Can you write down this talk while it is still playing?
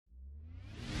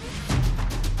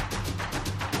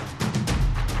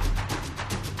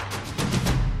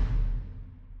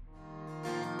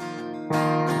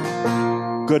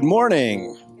Good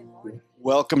morning.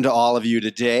 Welcome to all of you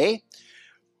today.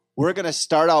 We're going to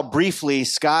start out briefly.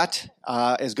 Scott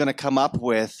is going to come up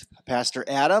with Pastor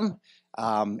Adam,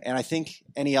 and I think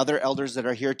any other elders that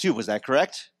are here too. Was that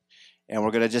correct? And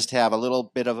we're going to just have a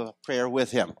little bit of a prayer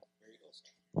with him.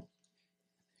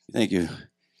 Thank you.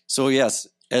 So yes,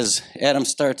 as Adam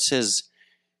starts his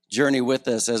journey with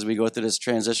us as we go through this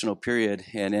transitional period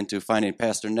and into finding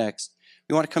pastor next,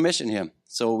 we want to commission him.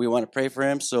 So we want to pray for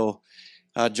him. So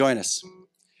join us.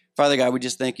 Father God, we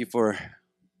just thank you for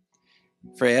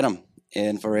Adam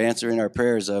and for answering our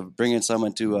prayers of bringing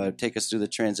someone to take us through the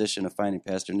transition of finding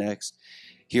pastor next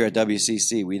here at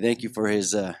WCC. We thank you for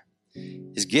his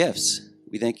gifts.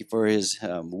 We thank you for his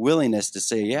willingness to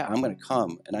say, yeah, I'm going to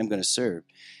come and I'm going to serve.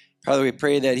 Father, we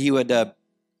pray that he would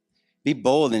be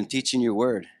bold in teaching your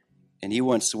word, and he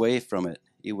wouldn't sway from it.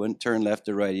 He wouldn't turn left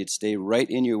or right. He'd stay right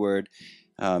in your word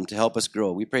to help us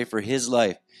grow. We pray for his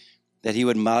life, that he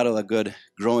would model a good,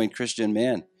 growing Christian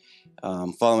man,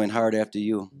 following hard after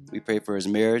you. We pray for his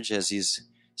marriage as he's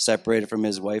separated from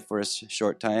his wife for a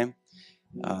short time.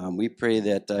 We pray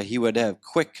that he would have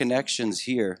quick connections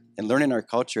here and learning our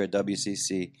culture at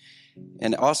WCC,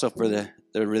 and also for the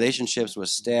relationships with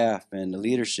staff and the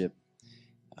leadership.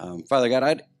 Father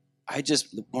God, I just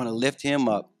want to lift him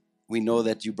up. We know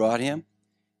that you brought him.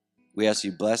 We ask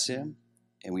you bless him,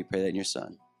 and we pray that in your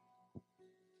Son.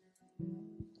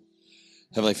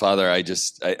 Heavenly Father, I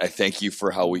thank you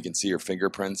for how we can see your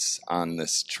fingerprints on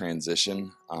this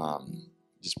transition.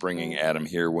 Just bringing Adam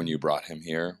here when you brought him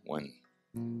here, when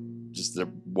just there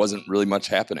wasn't really much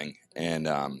happening. And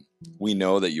we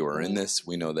know that you are in this.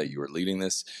 We know that you are leading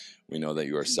this. We know that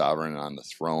you are sovereign on the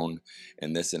throne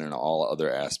in this and in all other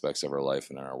aspects of our life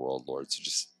and in our world, Lord. So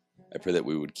I pray that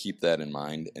we would keep that in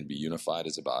mind and be unified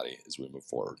as a body as we move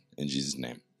forward. In Jesus'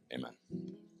 name, amen.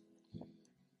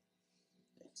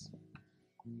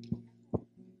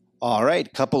 All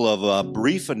right, couple of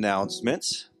brief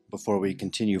announcements before we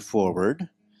continue forward.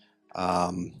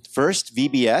 First,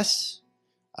 VBS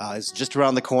is just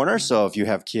around the corner, so if you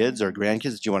have kids or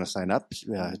grandkids that you want to sign up,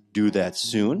 do that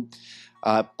soon.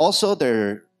 Also,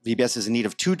 VBS is in need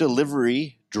of 2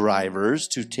 delivery drivers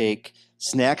to take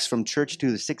snacks from church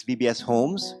to the 6 VBS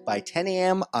homes by 10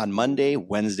 a.m. on Monday,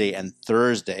 Wednesday, and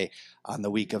Thursday on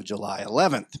the week of July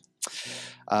 11th.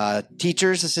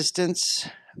 Teachers, assistants,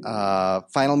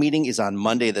 final meeting is on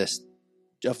Monday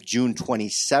of June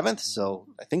 27th, so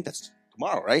I think that's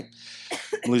tomorrow, right?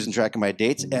 I'm losing track of my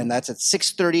dates, and that's at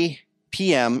 6:30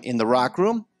 p.m. in the Rock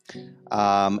Room.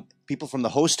 People from the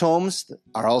host homes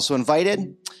are also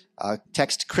invited.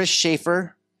 Text Chris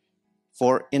Schaefer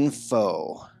for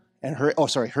info. And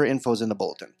her info is in the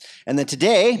bulletin. And then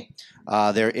today,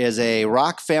 there is a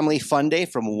Rock Family Fun Day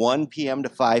from 1 p.m. to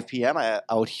 5 p.m.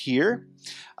 Out here.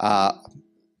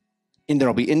 And there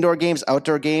will be indoor games,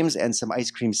 outdoor games, and some ice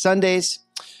cream sundaes.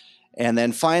 And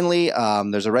then finally,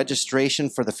 there's a registration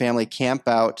for the family camp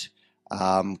out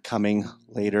coming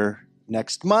later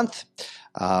next month.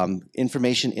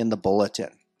 Information in the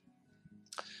bulletin.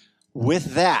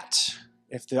 With that,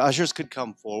 if the ushers could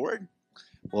come forward,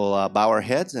 we'll bow our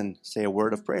heads and say a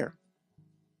word of prayer.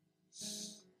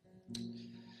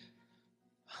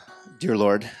 Dear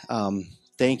Lord,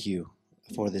 thank you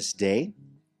for this day.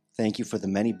 Thank you for the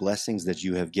many blessings that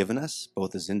you have given us,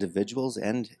 both as individuals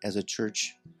and as a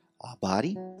church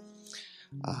body.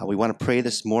 We want to pray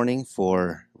this morning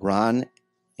for Ron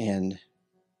and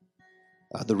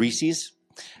the Reeses.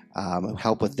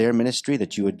 Help with their ministry,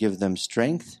 that you would give them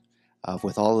strength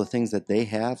with all the things that they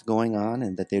have going on,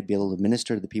 and that they'd be able to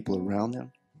minister to the people around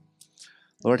them.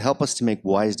 Lord, help us to make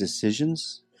wise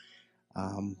decisions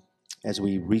as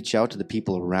we reach out to the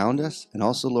people around us, and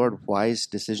also, Lord, wise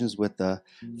decisions with the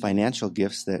financial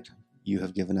gifts that you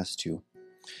have given us too.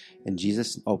 In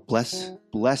Jesus,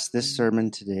 bless this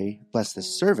sermon today, bless this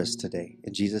service today.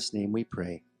 In Jesus' name we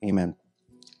pray. Amen.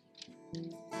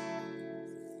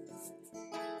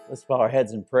 Let's bow our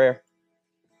heads in prayer.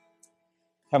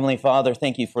 Heavenly Father,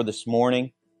 thank you for this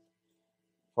morning,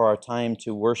 for our time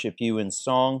to worship you in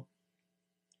song.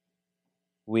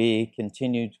 We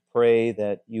continue to pray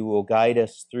that you will guide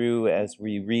us through as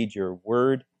we read your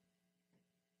word,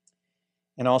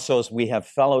 and also as we have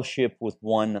fellowship with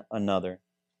one another.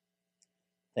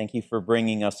 Thank you for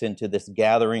bringing us into this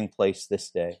gathering place this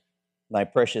day. In thy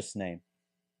precious name,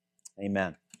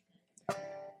 amen.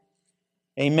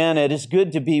 Amen. It is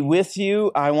good to be with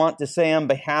you. I want to say on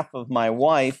behalf of my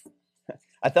wife,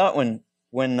 I thought when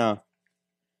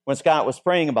Scott was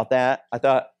praying about that, I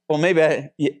thought, well, maybe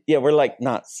we're like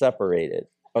not separated.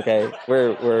 Okay,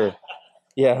 we're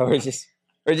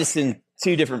just in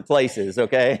 2 different places.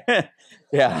 Okay,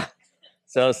 yeah.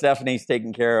 So Stephanie's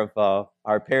taking care of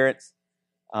our parents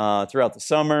throughout the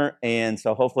summer, and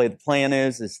so hopefully the plan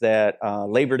is that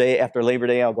after Labor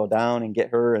Day, I'll go down and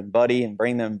get her and Buddy and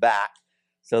bring them back.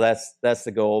 So that's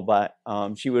the goal. But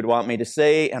she would want me to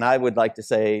say, and I would like to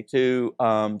say too,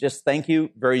 just thank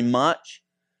you very much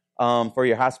for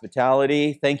your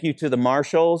hospitality. Thank you to the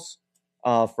Marshalls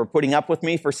for putting up with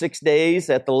me for 6 days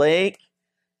at the lake.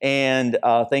 And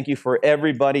thank you for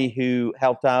everybody who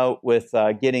helped out with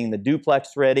getting the duplex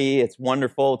ready. It's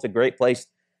wonderful. It's a great place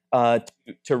to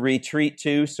retreat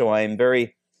to. So I'm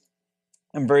very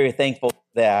thankful for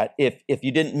that. If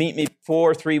you didn't meet me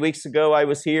before, 3 weeks ago, I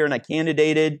was here and I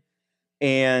candidated.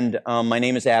 And my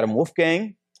name is Adam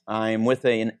Wolfgang. I'm with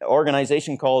an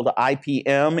organization called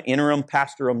IPM, Interim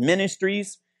Pastoral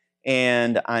Ministries.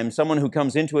 And I'm someone who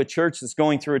comes into a church that's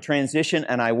going through a transition,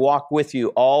 and I walk with you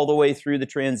all the way through the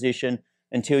transition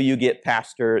until you get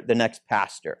the next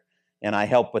pastor. And I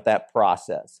help with that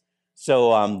process.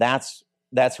 So that's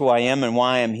who I am and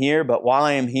why I'm here. But while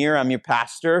I am here, I'm your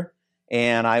pastor.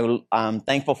 And I'm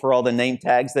thankful for all the name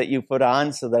tags that you put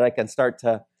on so that I can start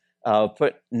to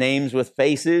put names with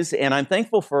faces. And I'm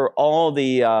thankful for all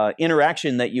the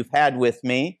interaction that you've had with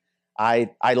me. I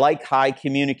like high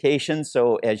communication,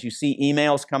 so as you see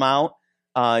emails come out,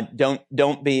 don't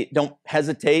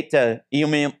hesitate to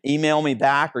email me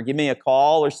back or give me a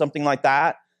call or something like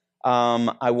that.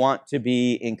 I want to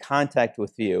be in contact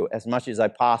with you as much as I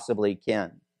possibly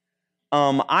can.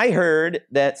 I heard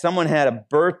that someone had a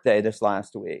birthday this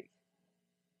last week.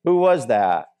 Who was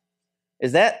that?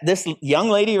 Is that this young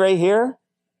lady right here?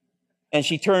 And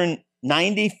she turned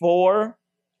 94?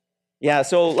 Yeah,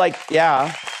 so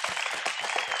yeah.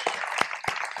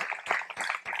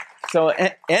 So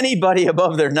anybody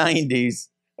above their 90s,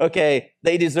 okay,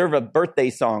 they deserve a birthday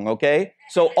song, okay?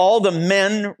 So all the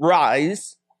men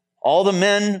rise. All the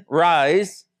men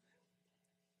rise.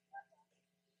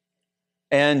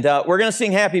 And we're going to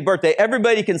sing Happy Birthday.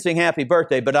 Everybody can sing Happy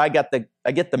Birthday, but I get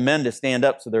the men to stand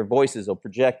up so their voices will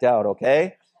project out,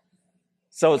 okay?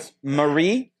 So it's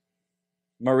Marie.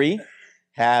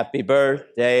 Happy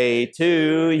birthday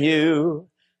to you.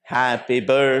 Happy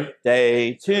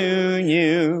birthday to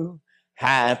you.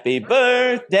 Happy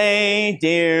birthday,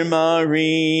 dear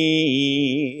Marie.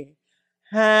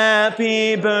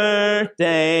 Happy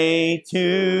birthday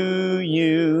to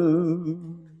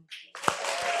you.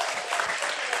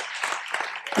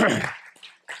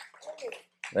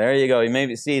 There you go. You may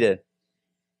be seated.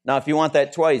 Now, if you want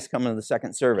that twice, come to the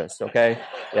second service, okay?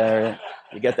 Yeah,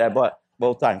 you get that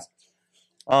both times.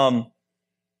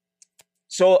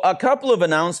 So a couple of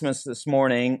announcements this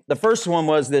morning. The first one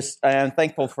was this, and I'm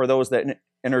thankful for those that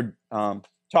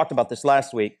talked about this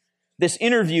last week. This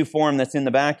interview form that's in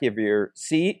the back of your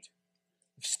seat.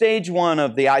 Stage one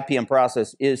of the IPM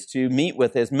process is to meet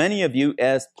with as many of you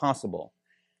as possible.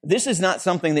 This is not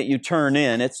something that you turn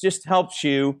in. It just helps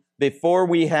you, before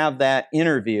we have that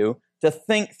interview, to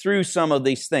think through some of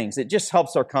these things. It just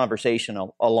helps our conversation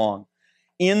along.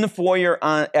 In the foyer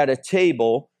at a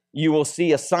table, you will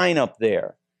see a sign up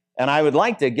there. And I would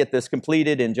like to get this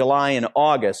completed in July and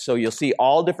August. So you'll see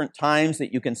all different times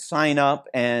that you can sign up.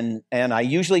 And I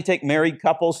usually take married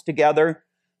couples together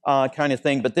kind of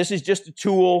thing. But this is just a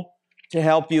tool to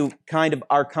help you kind of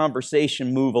our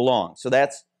conversation move along. So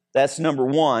that's number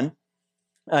one.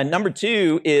 Number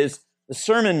two is the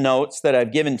sermon notes that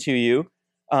I've given to you.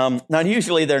 Now,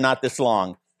 usually they're not this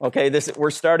long. Okay,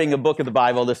 we're starting a book of the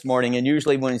Bible this morning, and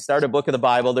usually when you start a book of the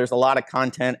Bible, there's a lot of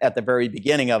content at the very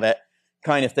beginning of it,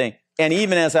 kind of thing. And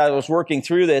even as I was working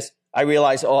through this, I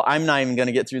realized, I'm not even going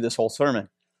to get through this whole sermon.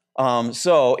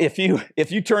 So if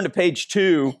you turn to page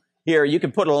 2 here, you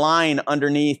can put a line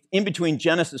underneath, in between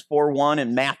Genesis 4:1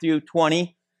 and Matthew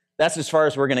 20. That's as far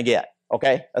as we're going to get,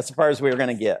 okay? That's as far as we're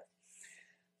going to get.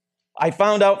 I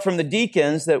found out from the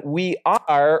deacons that we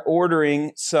are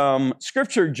ordering some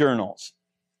scripture journals.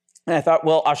 And I thought,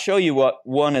 well, I'll show you what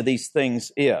one of these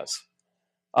things is.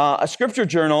 A scripture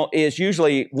journal is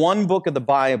usually one book of the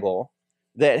Bible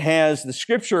that has the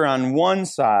scripture on one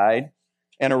side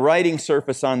and a writing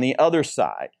surface on the other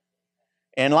side.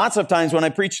 And lots of times when I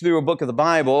preach through a book of the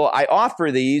Bible, I offer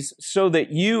these so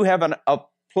that you have a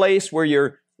place where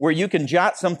you can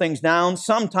jot some things down.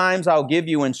 Sometimes I'll give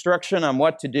you instruction on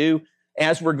what to do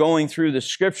as we're going through the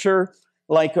scripture.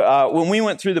 Like when we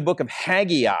went through the book of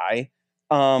Haggai,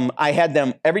 I had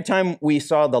them, every time we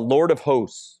saw the Lord of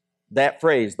hosts, that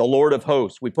phrase, the Lord of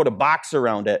hosts, we put a box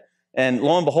around it. And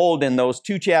lo and behold, in those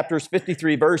 2 chapters,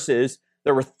 53 verses,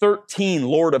 there were 13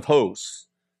 Lord of hosts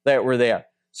that were there.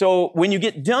 So when you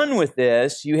get done with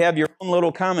this, you have your own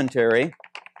little commentary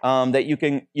that you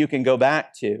can go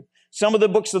back to. Some of the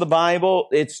books of the Bible,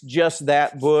 it's just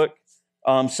that book.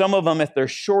 Some of them, if they're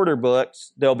shorter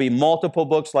books, there'll be multiple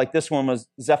books, like this one was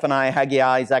Zephaniah,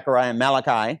 Haggai, Zechariah, and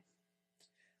Malachi.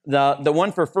 The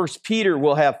one for 1 Peter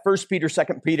will have 1 Peter, 2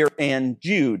 Peter, and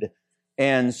Jude.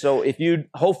 And so if you,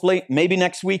 hopefully, maybe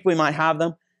next week we might have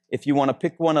them. If you want to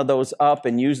pick one of those up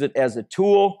and use it as a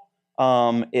tool,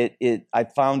 I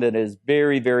found it is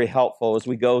very, very helpful as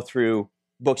we go through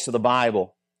books of the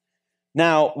Bible.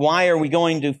 Now, why are we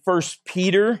going to 1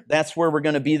 Peter? That's where we're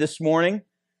going to be this morning.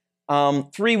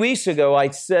 3 weeks ago, I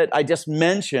just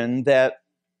mentioned that,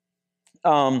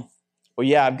 well,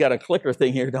 yeah, I've got a clicker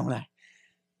thing here, don't I?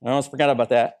 I almost forgot about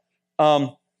that.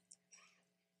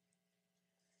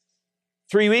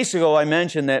 3 weeks ago, I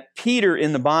mentioned that Peter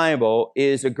in the Bible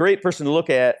is a great person to look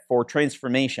at for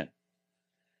transformation.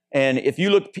 And if you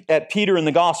look at Peter in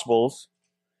the Gospels,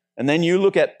 and then you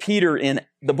look at Peter in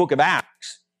the book of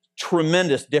Acts,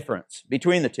 tremendous difference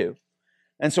between the two.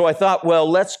 And so I thought, well,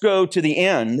 let's go to the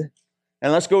end,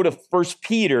 and let's go to 1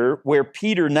 Peter, where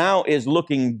Peter now is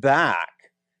looking back.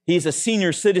 He's a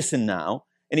senior citizen now,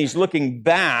 and he's looking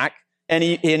back, and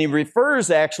he refers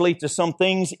actually to some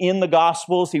things in the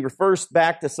Gospels. He refers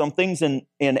back to some things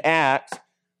in Acts,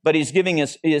 but he's giving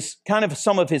us kind of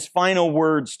some of his final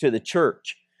words to the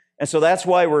church. And so that's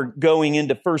why we're going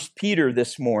into 1 Peter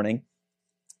this morning.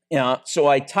 So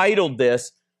I titled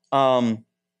this, and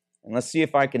let's see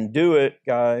if I can do it,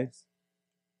 guys.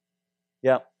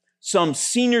 Yeah. Some of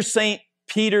Senior Saint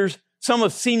Peter's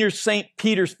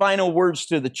final words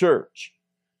to the church.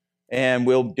 And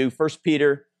we'll do 1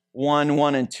 Peter 1,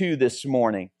 1, and 2 this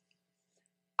morning.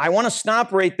 I want to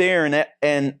stop right there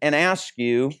and ask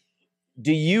you,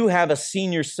 do you have a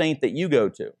senior saint that you go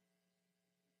to?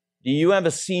 Do you have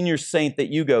a senior saint that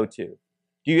you go to?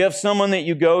 Do you have someone that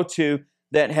you go to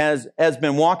that has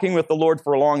been walking with the Lord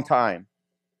for a long time?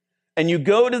 And you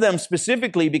go to them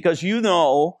specifically because you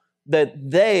know that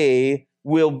they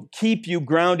will keep you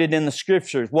grounded in the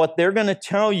Scriptures. What they're going to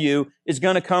tell you is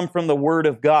going to come from the Word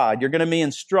of God. You're going to be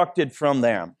instructed from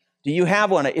them. Do you have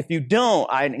one? If you don't,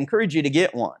 I'd encourage you to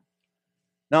get one.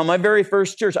 Now, my very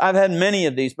first church, I've had many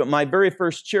of these, but my very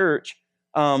first church,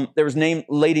 there was a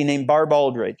lady named Barb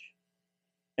Aldridge.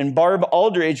 And Barb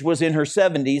Aldridge was in her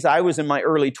 70s. I was in my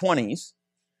early 20s.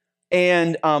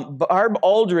 And Barb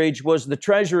Aldridge was the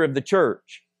treasurer of the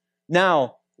church.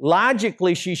 Now,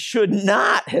 logically, she should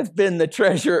not have been the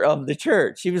treasurer of the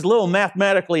church. She was a little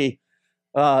mathematically,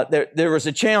 there was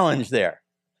a challenge there.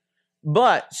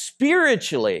 But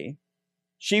spiritually,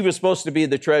 she was supposed to be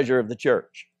the treasurer of the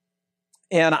church.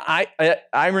 And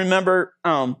I remember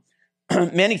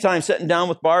many times sitting down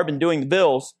with Barb and doing the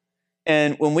bills.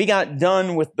 And when we got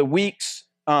done with the week's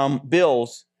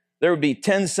bills, there would be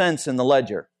 10 cents in the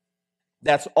ledger.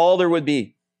 That's all there would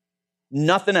be.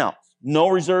 Nothing else. No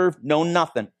reserve, no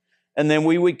nothing. And then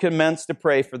we would commence to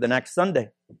pray for the next Sunday.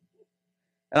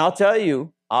 And I'll tell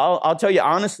you,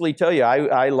 honestly tell you,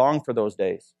 I long for those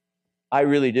days. I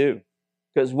really do.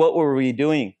 Because what were we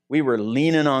doing? We were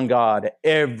leaning on God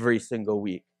every single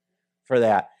week for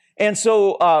that. And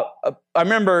so I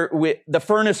remember the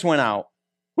furnace went out.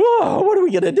 Whoa, what are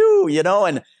we going to do? You know,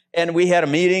 and we had a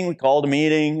meeting, we called a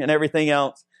meeting and everything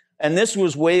else. And this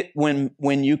was when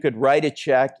you could write a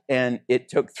check and it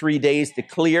took 3 days to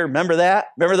clear. Remember that?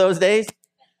 Remember those days?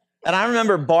 And I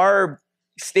remember Barb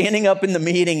standing up in the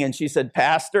meeting and she said,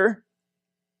 Pastor,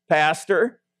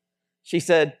 she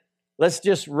said, let's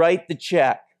just write the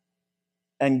check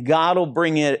and God will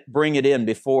bring it in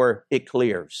before it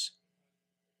clears.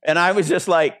 And I was just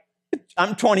like,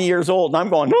 I'm 20 years old and I'm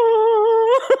going,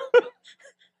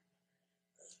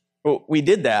 Well, we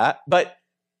did that. But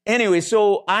anyway,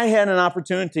 so I had an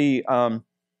opportunity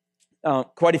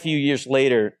quite a few years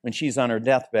later when she's on her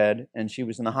deathbed and she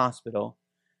was in the hospital.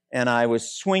 And I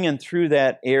was swinging through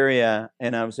that area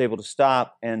and I was able to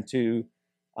stop and to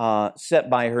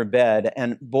sit by her bed.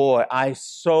 And boy, I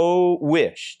so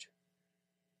wished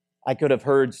I could have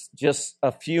heard just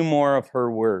a few more of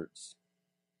her words.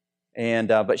 And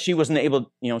but she wasn't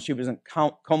able, she was in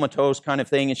comatose kind of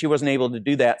thing, and she wasn't able to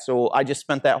do that. So I just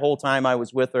spent that whole time I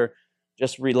was with her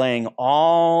just relaying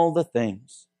all the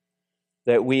things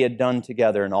that we had done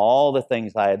together and all the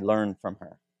things I had learned from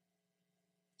her.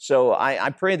 So I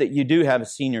pray that you do have a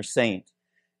senior saint.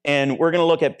 And we're going to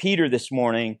look at Peter this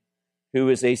morning, who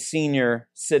is a senior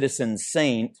citizen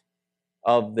saint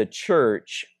of the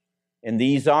church. And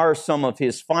these are some of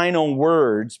his final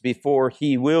words before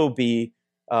he will be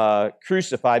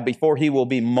crucified, before he will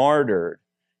be martyred.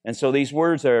 And so these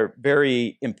words are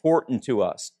very important to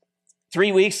us.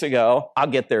 3 weeks ago, I'll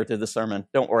get there to the sermon,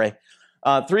 don't worry.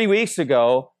 3 weeks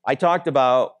ago, I talked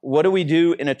about what do we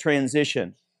do in a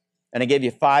transition? And I gave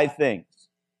you 5 things.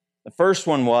 The first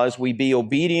one was we be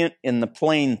obedient in the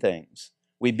plain things.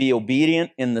 We be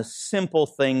obedient in the simple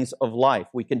things of life.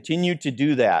 We continue to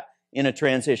do that in a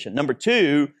transition. Number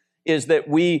 2 is that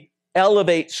we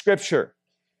elevate Scripture.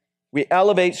 We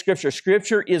elevate Scripture.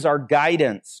 Scripture is our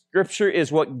guidance. Scripture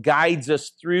is what guides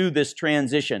us through this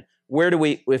transition.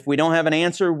 If we don't have an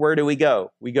answer, where do we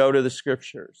go? We go to the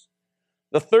Scriptures.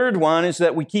 The third one is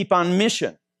that we keep on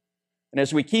mission. And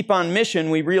as we keep on mission,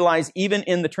 we realize even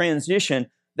in the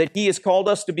transition that He has called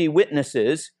us to be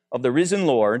witnesses of the risen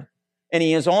Lord, and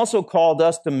He has also called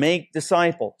us to make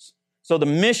disciples. So the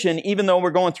mission, even though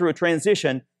we're going through a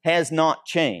transition, has not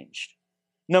changed.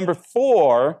 Number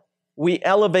 4, we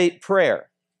elevate prayer.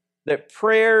 That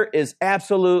prayer is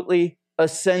absolutely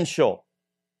essential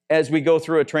as we go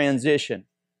through a transition.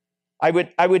 I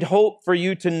would hope for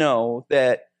you to know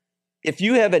that if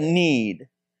you have a need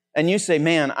and you say,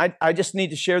 man, I just need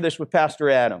to share this with Pastor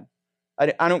Adam.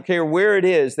 I don't care where it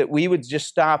is, that we would just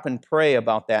stop and pray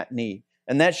about that need.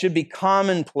 And that should be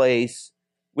commonplace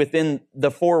within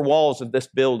the 4 walls of this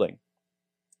building.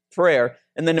 Prayer.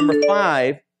 And then number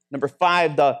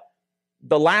 5,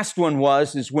 the last one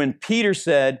is when Peter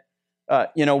said,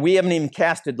 we haven't even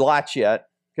casted lots yet,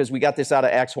 because we got this out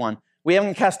of Acts 1. We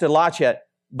haven't casted lots yet,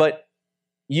 but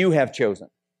you have chosen.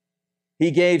 He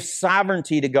gave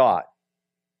sovereignty to God.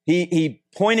 He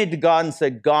pointed to God and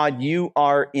said, God, you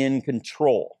are in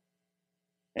control.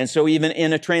 And so even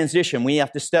in a transition, we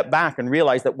have to step back and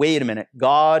realize that, wait a minute,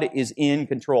 God is in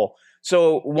control.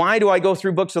 So why do I go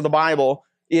through books of the Bible?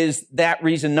 Is that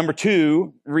reason number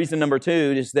 2? Reason number 2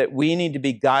 is that we need to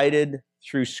be guided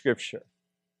through Scripture.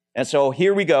 And so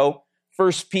here we go,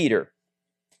 1 Peter.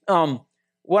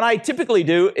 What I typically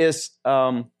do is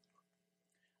I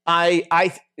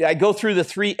go through the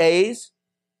 3 A's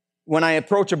when I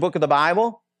approach a book of the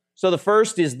Bible. So the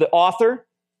first is the author,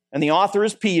 and the author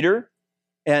is Peter,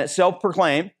 and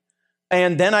self-proclaimed.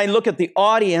 And then I look at the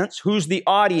audience. Who's the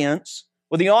audience?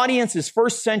 Well, the audience is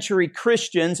first century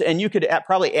Christians, and you could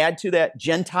probably add to that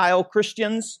Gentile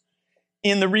Christians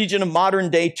in the region of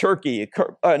modern day Turkey,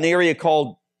 an area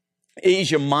called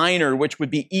Asia Minor, which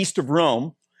would be east of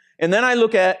Rome. And then I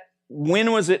look at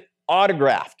when was it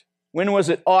autographed? When was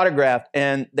it autographed?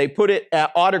 And they put it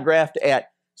autographed at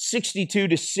 62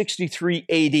 to 63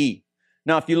 AD.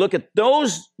 Now, if you look at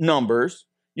those numbers,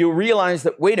 you'll realize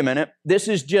that, wait a minute, this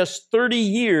is just 30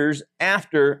 years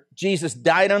after Jesus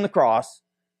died on the cross,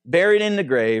 buried in the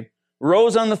grave,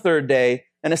 rose on the 3rd day,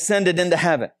 and ascended into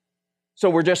heaven. So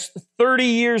we're just 30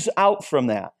 years out from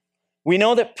that. We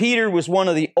know that Peter was one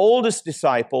of the oldest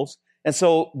disciples, and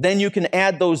so then you can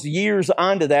add those years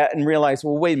onto that and realize,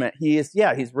 well, wait a minute, he's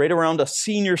right around a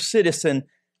senior citizen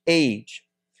age.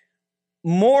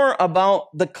 More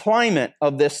about the climate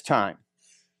of this time.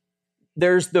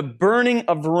 There's the burning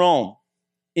of Rome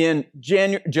in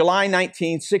July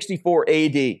 1964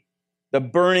 AD. The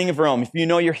burning of Rome. If you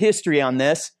know your history on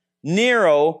this,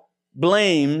 Nero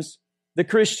blames the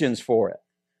Christians for it.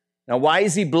 Now, why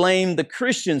does he blame the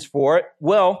Christians for it?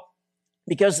 Well,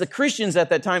 because the Christians at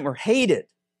that time were hated.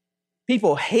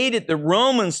 People hated, the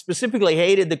Romans specifically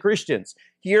hated the Christians.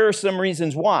 Here are some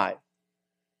reasons why.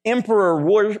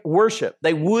 Emperor worship.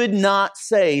 They would not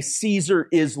say Caesar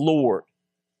is Lord.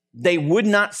 They would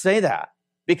not say that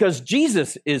because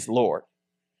Jesus is Lord.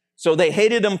 So they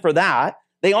hated them for that.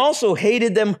 They also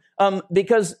hated them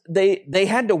because they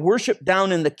had to worship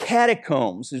down in the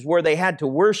catacombs is where they had to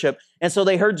worship. And so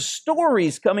they heard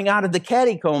stories coming out of the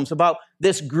catacombs about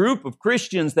this group of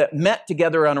Christians that met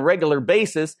together on a regular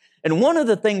basis. And one of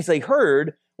the things they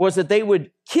heard was that they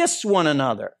would kiss one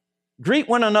another, greet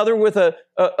one another with a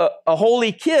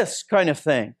holy kiss kind of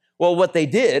thing. Well, what they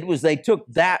did was they took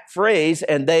that phrase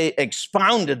and they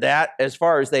expounded that as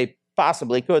far as they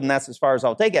possibly could, and that's as far as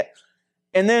I'll take it.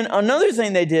 And then another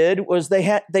thing they did was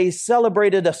they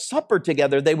celebrated a supper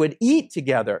together. They would eat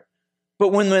together. But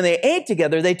when they ate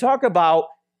together, they talk about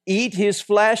eat his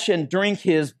flesh and drink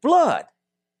his blood.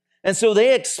 And so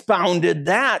they expounded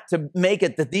that to make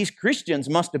it that these Christians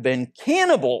must have been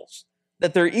cannibals,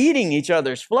 that they're eating each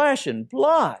other's flesh and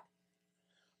blood.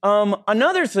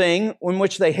 Another thing in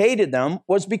which they hated them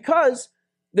was because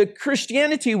the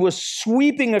Christianity was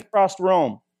sweeping across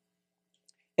Rome.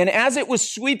 And as it was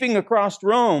sweeping across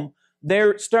Rome,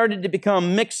 there started to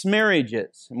become mixed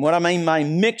marriages. And what I mean by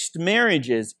mixed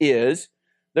marriages is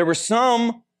there were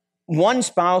one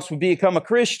spouse would become a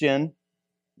Christian,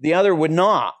 the other would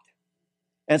not.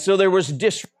 And so there was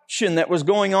disruption that was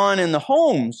going on in the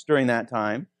homes during that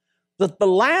time. But the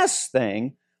last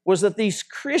thing was that these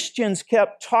Christians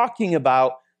kept talking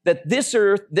about that this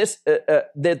earth,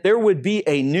 that there would be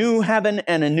a new heaven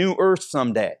and a new earth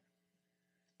someday.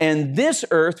 And this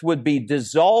earth would be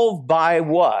dissolved by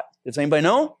what? Does anybody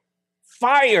know?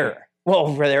 Fire.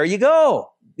 Well, there you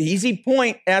go. The easy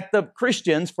point at the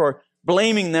Christians for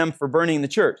blaming them for burning the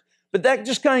church. But that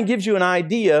just kind of gives you an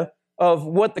idea of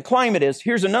what the climate is.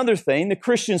 Here's another thing. The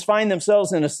Christians find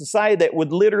themselves in a society that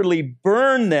would literally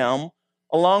burn them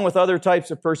along with other types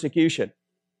of persecution.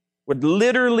 Would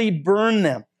literally burn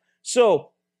them.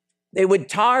 So they would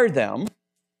tar them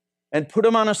and put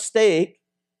them on a stake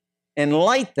and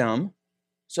light them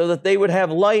so that they would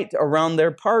have light around their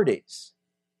parties.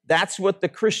 That's what the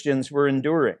Christians were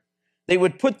enduring. They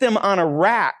would put them on a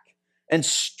rack and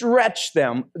stretch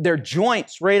them, their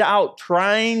joints right out,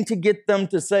 trying to get them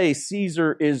to say,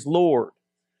 Caesar is Lord.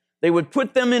 They would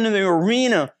put them into the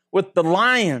arena with the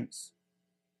lions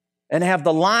and have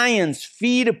the lions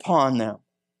feed upon them.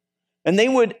 And they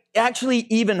would actually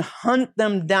even hunt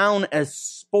them down as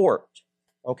sport,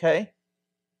 okay?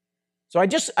 So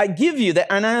I give you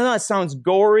that, and I know that sounds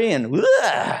gory and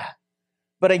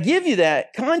but I give you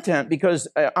that content because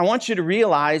I want you to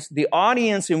realize the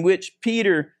audience in which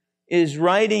Peter is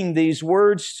writing these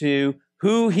words to,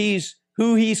 who he's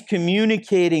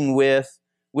communicating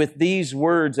with these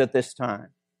words at this time.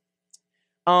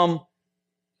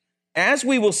 As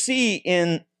we will see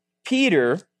in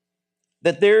Peter,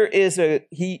 that there is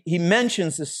he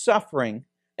mentions the suffering,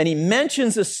 and he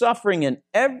mentions the suffering in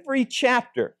every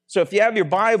chapter. So if you have your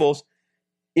Bibles,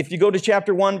 if you go to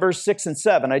chapter 1, verse 6 and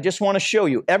 7, I just want to show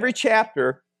you, every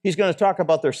chapter, he's going to talk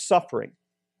about their suffering.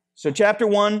 So chapter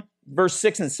 1, verse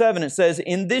 6 and 7, it says,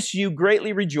 in this you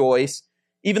greatly rejoice,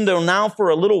 even though now for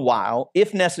a little while,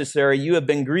 if necessary, you have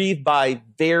been grieved by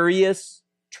various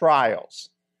trials,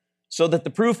 so that the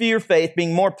proof of your faith,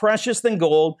 being more precious than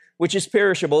gold, which is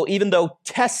perishable, even though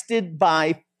tested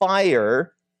by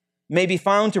fire, may be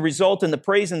found to result in the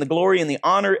praise and the glory and the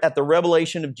honor at the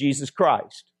revelation of Jesus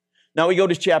Christ. Now we go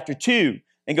to chapter 2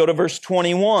 and go to verse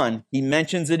 21. He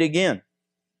mentions it again.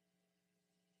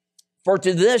 For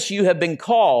to this you have been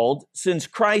called, since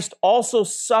Christ also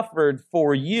suffered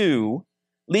for you,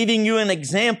 leaving you an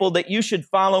example that you should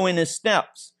follow in his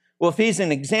steps. Well, if he's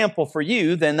an example for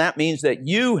you, then that means that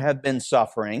you have been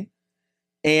suffering.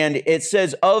 And it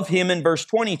says of him in verse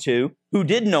 22, who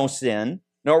did no sin,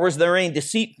 nor was there any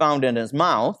deceit found in his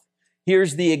mouth.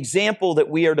 Here's the example that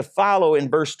we are to follow in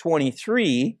verse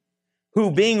 23, who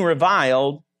being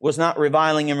reviled was not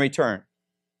reviling in return.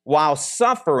 While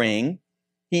suffering,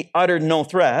 he uttered no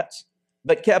threats,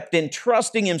 but kept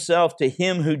entrusting himself to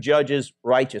him who judges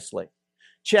righteously.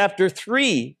 Chapter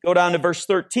 3, go down to verse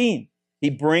 13. He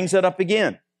brings it up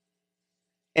again.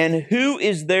 And who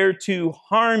is there to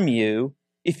harm you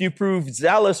if you prove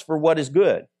zealous for what is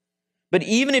good? But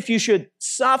even if you should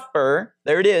suffer,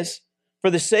 there it is, for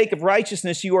the sake of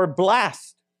righteousness, you are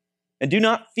blessed. And do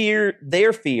not fear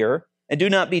their fear, and do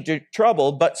not be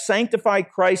troubled, but sanctify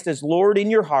Christ as Lord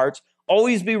in your hearts.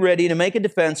 Always be ready to make a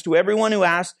defense to everyone who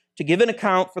asks to give an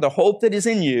account for the hope that is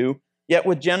in you, yet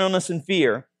with gentleness and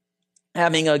fear,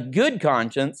 having a good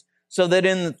conscience, so that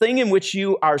in the thing in which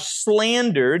you are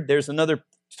slandered, there's another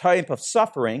type of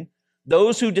suffering,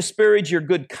 those who disparage your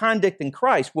good conduct in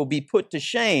Christ will be put to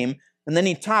shame. And then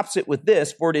he tops it with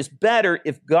this, for it is better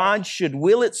if God should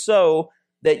will it so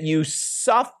that you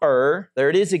suffer, there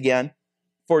it is again,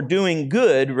 for doing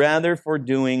good rather for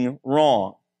doing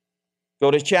wrong. Go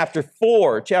to chapter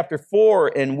 4,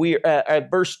 and we're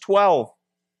at verse 12.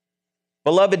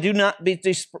 Beloved, do not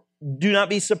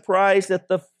be surprised at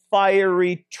the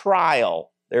fiery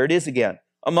trial, there it is again,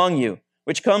 among you,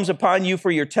 which comes upon you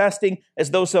for your testing, as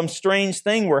though some strange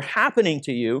thing were happening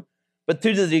to you. But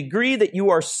to the degree that you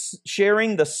are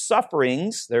sharing the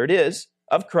sufferings, there it is,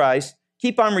 of Christ,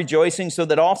 keep on rejoicing, so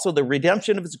that also the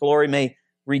redemption of his glory may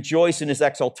rejoice in his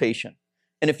exaltation.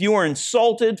 And if you are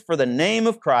insulted for the name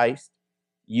of Christ,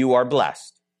 you are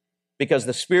blessed, because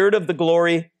the Spirit of the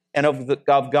glory and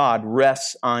of God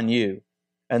rests on you.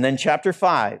 And then chapter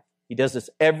 5, he does this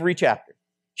every chapter.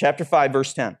 Chapter 5,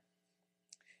 verse 10.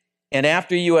 And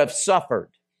after you have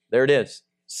suffered, there it is,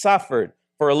 suffered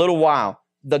for a little while,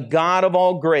 the God of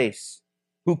all grace,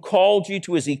 who called you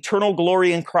to his eternal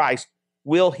glory in Christ,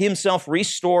 will himself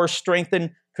restore,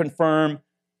 strengthen, confirm,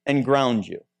 and ground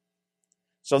you.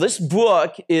 So this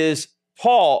book is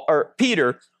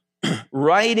Peter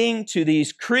writing to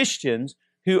these Christians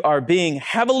who are being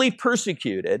heavily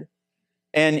persecuted,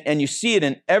 and you see it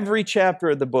in every chapter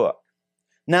of the book.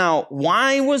 Now,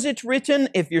 why was it written?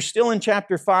 If you're still in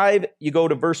chapter 5, you go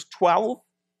to verse 12.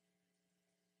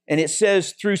 And it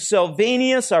says, through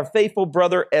Silvanus, our faithful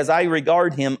brother, as I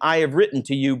regard him, I have written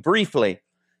to you briefly.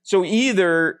 So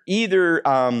either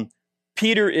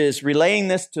Peter is relaying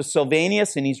this to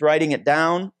Silvanus and he's writing it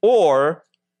down, or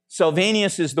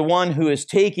Silvanus is the one who is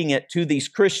taking it to these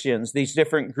Christians, these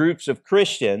different groups of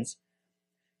Christians.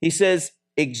 He says,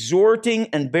 exhorting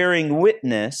and bearing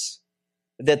witness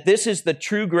that this is the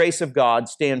true grace of God,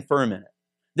 stand firm in it.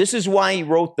 This is why he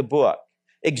wrote the book.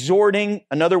 Exhorting,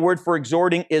 another word for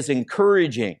exhorting is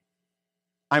encouraging.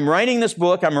 I'm writing this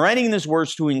book, I'm writing these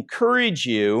words to encourage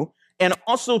you and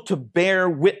also to bear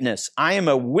witness. I am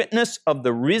a witness of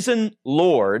the risen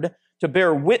Lord, to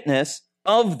bear witness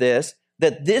of this,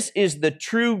 that this is the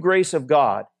true grace of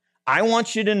God. I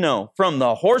want you to know from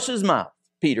the horse's mouth,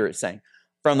 Peter is saying,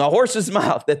 from the horse's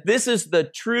mouth, that this is the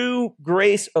true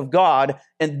grace of God,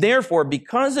 and therefore,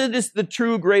 because it is the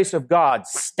true grace of God,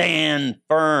 stand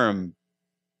firm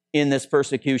in this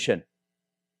persecution.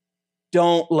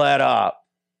 Don't let up.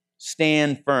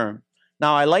 Stand firm.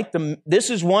 Now, this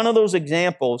is one of those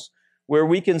examples where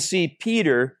we can see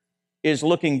Peter is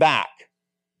looking back.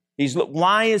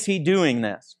 Why is he doing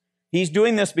this? He's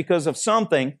doing this because of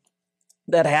something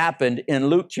that happened in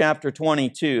Luke chapter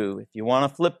 22. If you want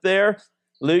to flip there,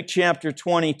 Luke chapter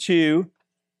 22,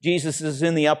 Jesus is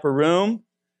in the upper room.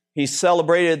 He's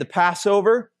celebrated the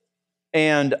Passover,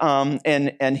 and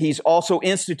he's also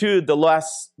instituted the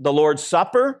Lord's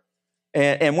Supper,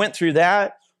 and went through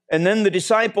that. And then the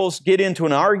disciples get into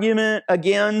an argument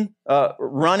again,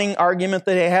 running argument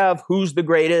that they have. Who's the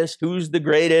greatest? Who's the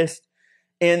greatest?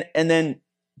 And then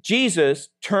Jesus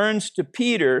turns to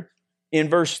Peter in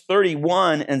verse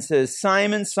 31 and says,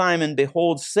 Simon, Simon,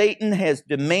 behold, Satan has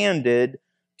demanded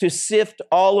to sift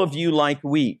all of you like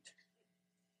wheat.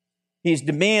 He's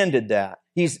demanded that.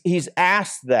 He's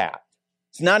asked that.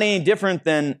 It's not any different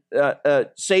than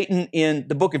Satan in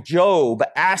the book of Job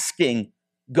asking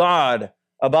God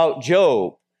about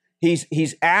Job.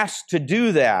 He's asked to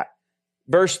do that.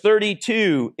 Verse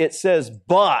 32, it says,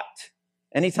 but.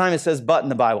 Anytime it says but in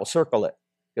the Bible, circle it,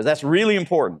 because that's really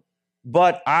important.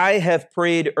 But I have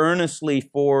prayed earnestly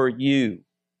for you,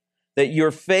 that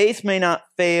your faith may not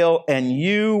fail, and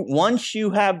you, once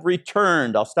you have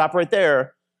returned, I'll stop right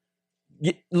there.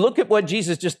 Look at what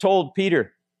Jesus just told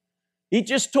Peter. He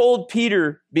just told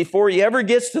Peter, before he ever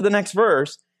gets to the next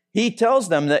verse, he tells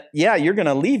them that, yeah, you're going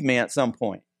to leave me at some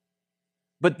point.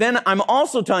 But then I'm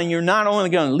also telling you, you're not only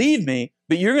going to leave me,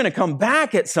 but you're going to come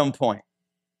back at some point.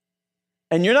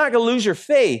 And you're not going to lose your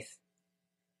faith.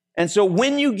 And so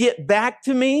when you get back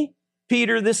to me,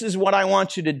 Peter, this is what I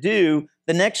want you to do.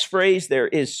 The next phrase there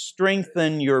is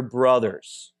strengthen your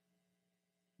brothers.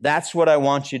 That's what I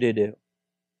want you to do.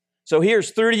 So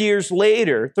here's 30 years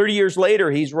later,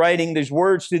 he's writing these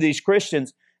words to these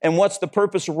Christians. And what's the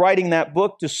purpose of writing that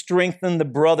book? To strengthen the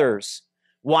brothers.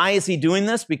 Why is he doing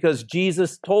this? Because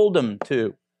Jesus told him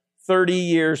to 30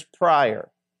 years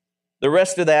prior. The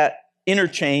rest of that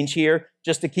interchange here,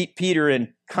 just to keep Peter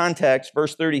in context,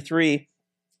 verse 33,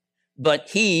 but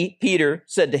he, Peter,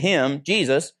 said to him,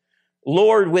 Jesus,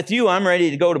 Lord, with you I'm ready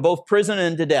to go to both prison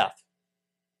and to death.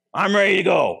 I'm ready to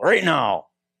go right now.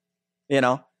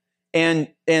 And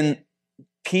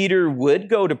Peter would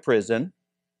go to prison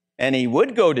and he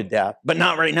would go to death, but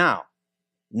not right now.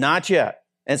 Not yet.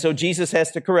 And so Jesus has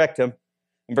to correct him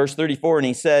in verse 34, and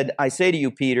he said, I say to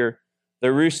you, Peter,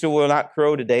 the rooster will not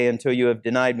crow today until you have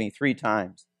denied me 3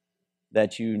 times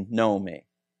that you know me.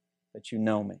 That you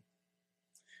know me.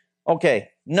 Okay,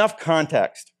 enough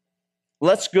context.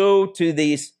 Let's go to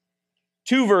these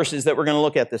 2 verses that we're going to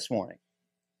look at this morning.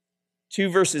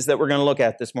 2 verses that we're going to look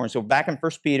at this morning. So back in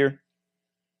 1 Peter,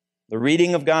 the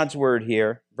reading of God's word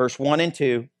here, verse 1 and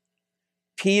 2.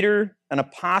 Peter, an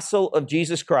apostle of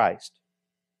Jesus Christ,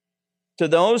 to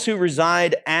those who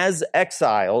reside as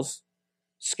exiles,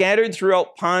 scattered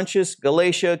throughout Pontus,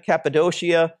 Galatia,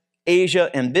 Cappadocia,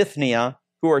 Asia, and Bithynia,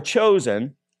 who are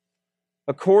chosen,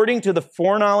 according to the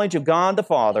foreknowledge of God the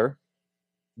Father,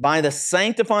 by the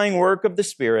sanctifying work of the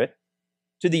Spirit,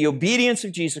 to the obedience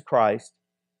of Jesus Christ,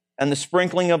 and the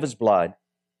sprinkling of his blood,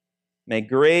 may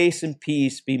grace and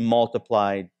peace be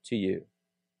multiplied to you.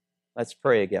 Let's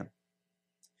pray again.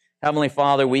 Heavenly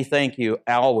Father, we thank you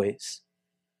always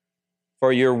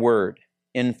for your word,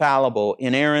 infallible,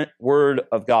 inerrant word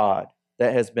of God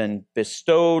that has been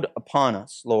bestowed upon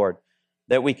us, Lord,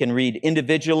 that we can read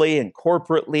individually and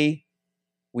corporately.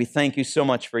 We thank you so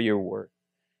much for your word.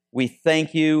 We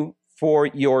thank you for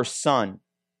your Son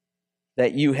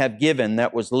that you have given,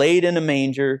 that was laid in a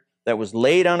manger, that was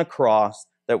laid on a cross,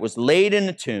 that was laid in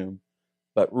a tomb,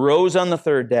 but rose on the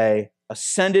 3rd day,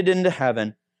 ascended into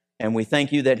heaven, and we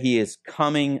thank you that he is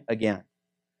coming again.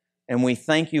 And we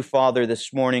thank you, Father,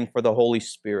 this morning for the Holy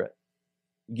Spirit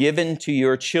given to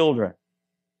your children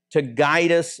to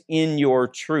guide us in your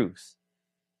truth.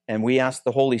 And we ask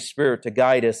the Holy Spirit to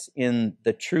guide us in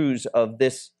the truths of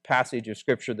this passage of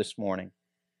Scripture this morning.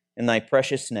 In thy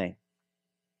precious name,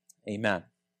 amen.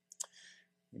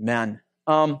 Amen.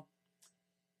 I'll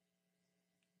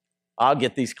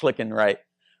get these clicking right.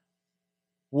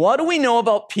 What do we know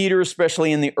about Peter,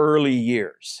 especially in the early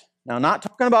years? Now, not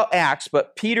talking about Acts,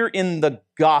 but Peter in the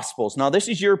Gospels. Now, this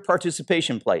is your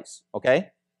participation place,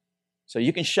 okay? So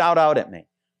you can shout out at me.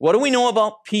 What do we know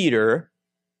about Peter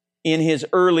in his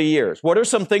early years? What are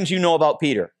some things you know about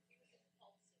Peter?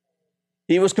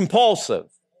 He was compulsive.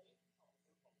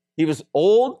 He was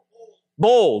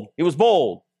bold. He was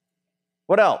bold.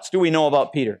 What else do we know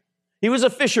about Peter? He was a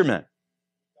fisherman.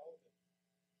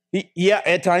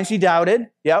 At times he doubted.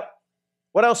 Yep.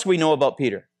 What else do we know about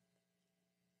Peter?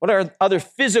 What are other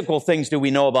physical things do we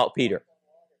know about Peter?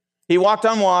 He walked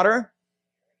on water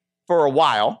for a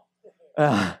while.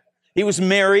 He was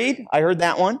married. I heard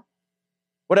that one.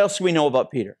 What else do we know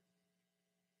about Peter?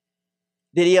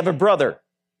 Did he have a brother?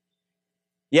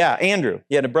 Yeah, Andrew.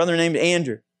 He had a brother named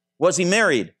Andrew. Was he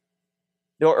married?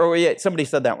 Or yeah, somebody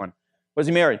said that one. Was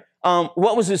he married?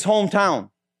 What was his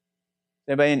hometown?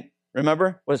 Anybody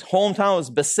remember? His hometown was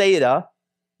Bethsaida,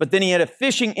 but then he had a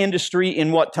fishing industry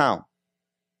in what town?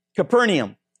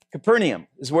 Capernaum. Capernaum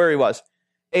is where he was.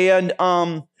 And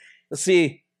let's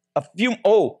see,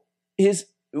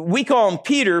 we call him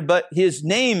Peter, but his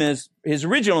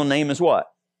original name is what?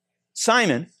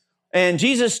 Simon. And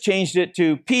Jesus changed it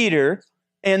to Peter.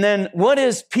 And then what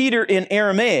is Peter in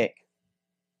Aramaic?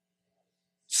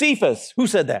 Cephas. Who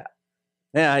said that?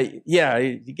 Yeah,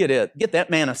 you get that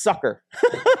man a sucker.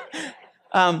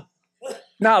 Now,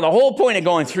 the whole point of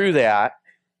going through that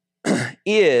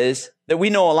is that we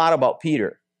know a lot about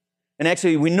Peter. And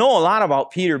actually, we know a lot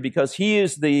about Peter because he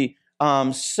is the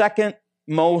second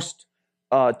most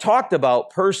talked about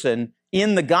person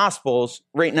in the Gospels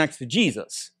right next to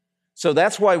Jesus. So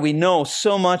that's why we know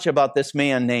so much about this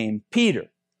man named Peter.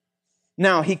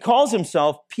 Now, he calls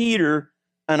himself Peter,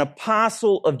 an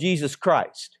apostle of Jesus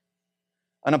Christ.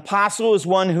 An apostle is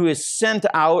one who is sent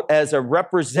out as a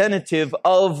representative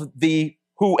of the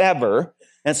whoever.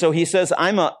 And so he says,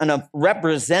 I'm a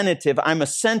representative. I'm a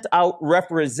sent out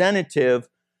representative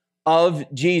of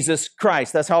Jesus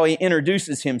Christ. That's how he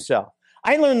introduces himself.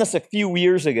 I learned this a few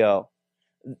years ago.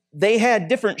 They had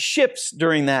different ships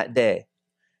during that day,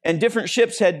 and different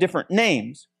ships had different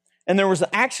names. And there was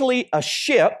actually a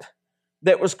ship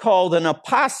that was called an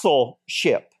apostle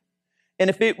ship. And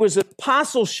if it was an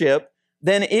apostle ship,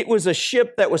 then it was a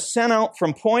ship that was sent out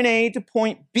from point A to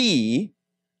point B,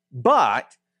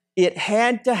 but it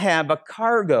had to have a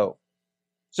cargo.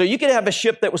 So you could have a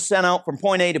ship that was sent out from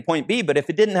point A to point B, but if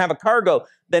it didn't have a cargo,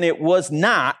 then it was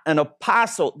not an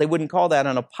apostle. They wouldn't call that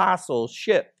an apostle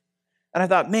ship. And I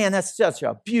thought, man, that's such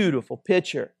a beautiful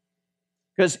picture.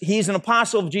 Because he's an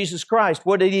apostle of Jesus Christ.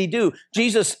 What did he do?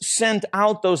 Jesus sent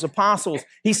out those apostles.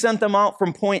 He sent them out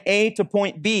from point A to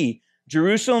point B.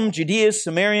 Jerusalem, Judea,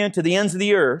 Samaria, to the ends of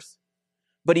the earth.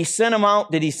 But he sent them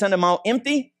out. Did he send them out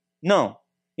empty? No.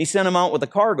 He sent them out with a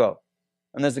cargo.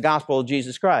 And there's the gospel of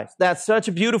Jesus Christ. That's such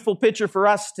a beautiful picture for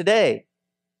us today.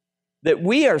 That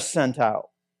we are sent out.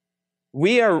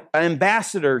 We are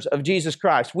ambassadors of Jesus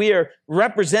Christ. We are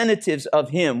representatives of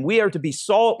him. We are to be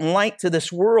salt and light to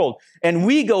this world. And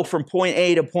we go from point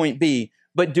A to point B.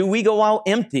 But do we go out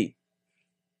empty?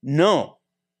 No.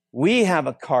 We have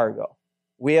a cargo.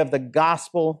 We have the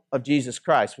gospel of Jesus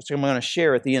Christ, which I'm going to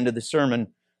share at the end of the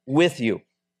sermon with you.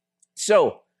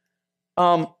 So,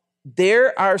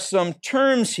 there are some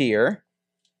terms here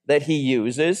that he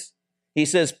uses. He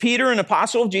says, Peter, an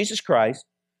apostle of Jesus Christ,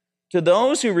 to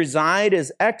those who reside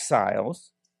as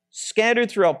exiles,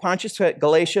 scattered throughout Pontus,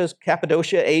 Galatia,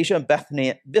 Cappadocia, Asia,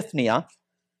 Bithynia,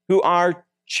 who are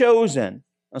chosen.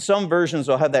 Now, some versions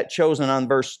will have that chosen on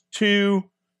verse 2.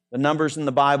 The numbers in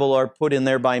the Bible are put in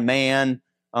there by man.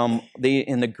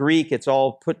 In the Greek, it's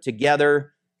all put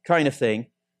together kind of thing.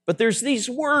 But there's these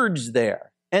words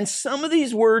there. And some of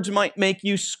these words might make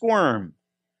you squirm.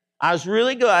 I was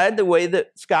really glad the way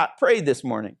that Scott prayed this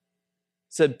morning.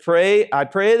 Said, I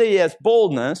pray that he has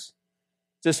boldness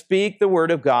to speak the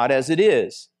word of God as it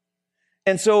is.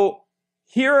 And so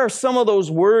here are some of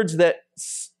those words that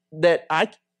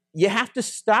you have to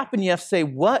stop and you have to say,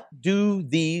 what do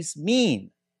these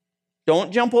mean?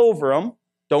 Don't jump over them.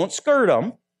 Don't skirt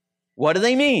them. What do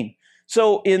they mean?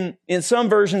 So in some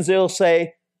versions, it'll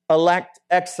say elect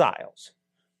exiles.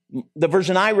 The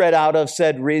version I read out of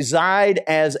said reside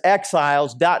as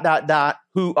exiles, ...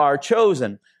 who are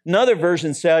chosen. Another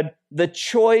version said the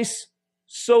choice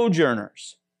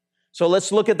sojourners. So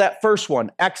let's look at that first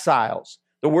one, exiles.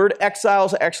 The word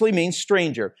exiles actually means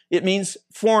stranger. It means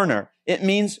foreigner. It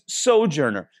means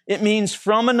sojourner. It means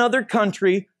from another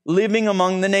country living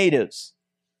among the natives.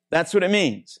 That's what it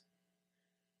means.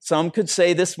 Some could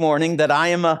say this morning that I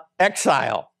am an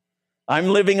exile. I'm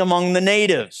living among the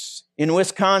natives in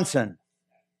Wisconsin.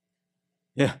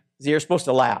 Yeah, you're supposed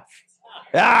to laugh.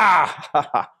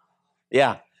 Ah,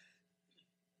 yeah.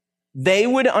 They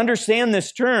would understand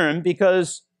this term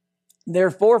because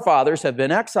their forefathers have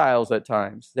been exiles at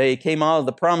times. They came out of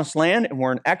the promised land and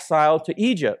were in exile to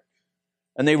Egypt.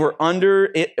 And they were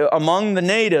among the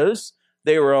natives.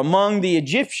 They were among the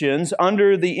Egyptians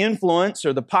under the influence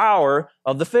or the power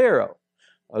of the Pharaoh.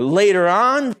 Later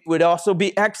on, would also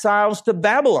be exiles to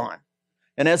Babylon.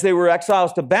 And as they were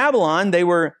exiles to Babylon, they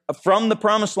were from the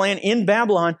promised land in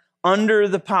Babylon under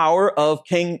the power of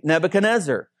King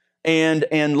Nebuchadnezzar. And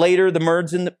later the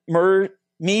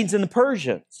Medes and the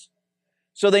Persians.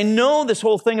 So they know this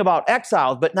whole thing about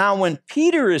exiles. But now when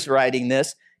Peter is writing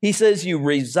this, he says you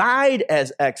reside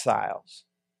as exiles.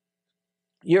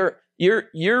 You're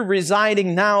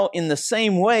residing now in the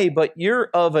same way, but you're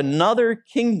of another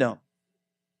kingdom.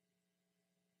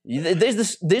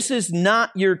 This is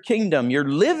not your kingdom. You're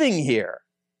living here,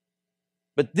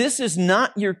 but this is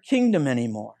not your kingdom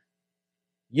anymore.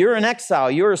 You're an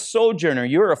exile. You're a sojourner.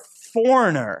 You're a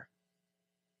foreigner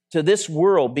to this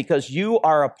world because you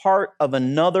are a part of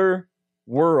another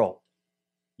world.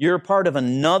 You're a part of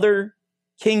another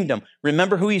kingdom.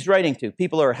 Remember who he's writing to.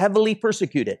 People are heavily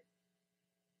persecuted.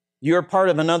 You're part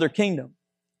of another kingdom.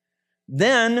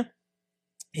 Then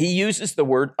he uses the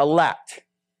word elect.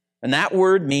 And that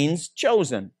word means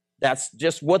chosen. That's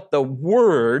just what the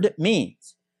word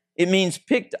means. It means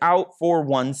picked out for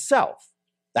oneself.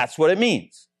 That's what it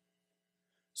means.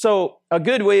 So a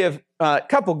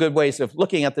couple good ways of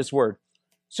looking at this word.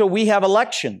 So we have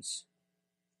elections.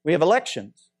 We have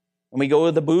elections. And we go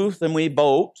to the booth and we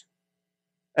vote.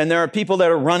 And there are people that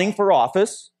are running for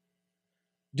office.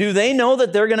 Do they know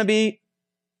that they're going to be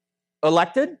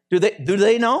elected? Do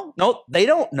they know? No, they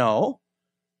don't know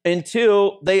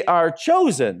until they are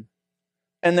chosen.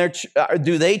 And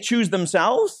do they choose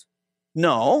themselves?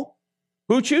 No.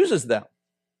 Who chooses them?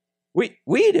 We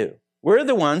do. We're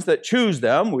the ones that choose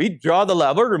them. We draw the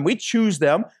lever and we choose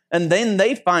them. And then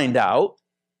they find out.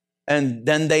 And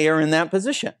then they are in that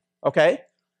position. Okay?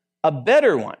 A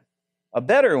better one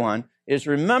is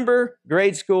remember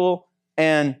grade school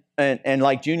and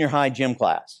like junior high gym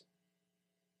class.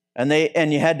 They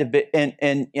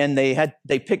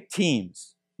picked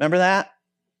teams. Remember that?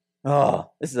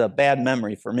 Oh, this is a bad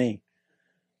memory for me.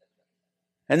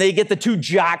 And they get the two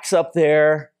jocks up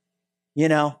there, you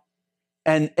know.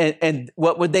 And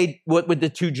what would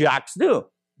the two jocks do?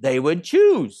 They would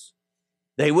choose.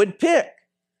 They would pick.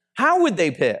 How would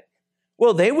they pick?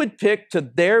 Well, they would pick to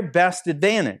their best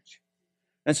advantage.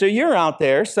 And so you're out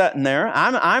there, sitting there.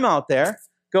 I'm out there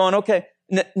going, okay,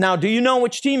 now do you know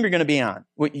which team you're going to be on?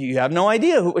 You have no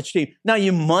idea which team. Now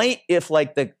you might, if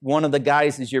like one of the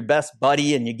guys is your best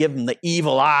buddy and you give him the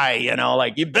evil eye, you know,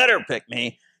 like you better pick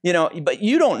me, you know, but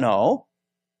you don't know.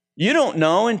 You don't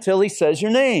know until he says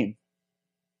your name.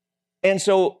 And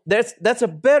so that's a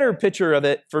better picture of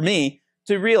it for me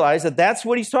to realize that that's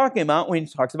what he's talking about when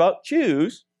he talks about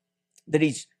choose, that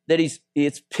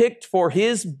it's picked for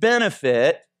his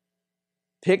benefit,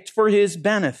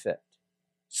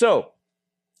 So,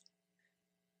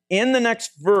 in the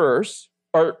next verse,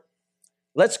 or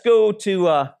let's go to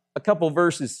a couple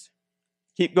verses.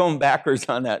 Keep going backwards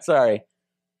on that, sorry.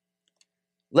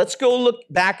 Let's go look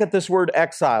back at this word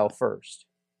exile first.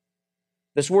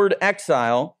 This word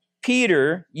exile,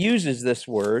 Peter uses this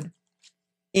word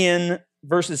in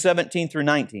verses 17 through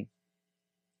 19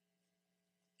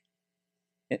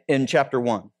 in chapter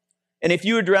 1. And if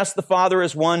you address the Father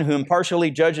as one who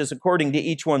impartially judges according to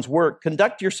each one's work,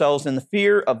 conduct yourselves in the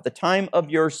fear of the time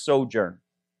of your sojourn.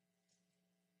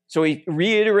 So he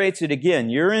reiterates it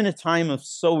again. You're in a time of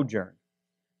sojourn.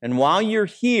 And while you're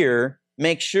here,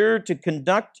 make sure to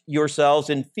conduct yourselves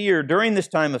in fear during this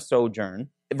time of sojourn.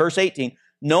 Verse 18,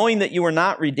 knowing that you were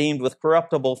not redeemed with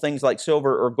corruptible things like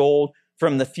silver or gold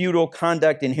from the futile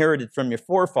conduct inherited from your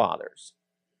forefathers.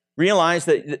 Realize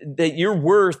that your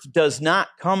worth does not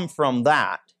come from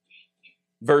that.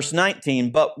 Verse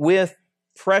 19, but with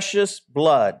precious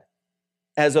blood,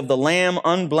 as of the Lamb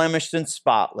unblemished and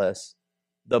spotless,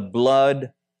 the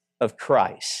blood of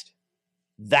Christ.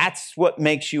 That's what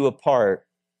makes you a part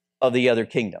of the other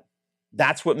kingdom.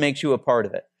 That's what makes you a part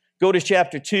of it. Go to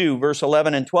chapter 2, verse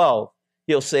 11 and 12.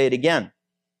 He'll say it again.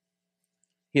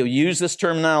 He'll use this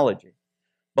terminology.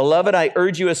 Beloved, I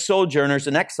urge you as sojourners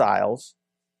and exiles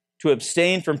to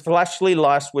abstain from fleshly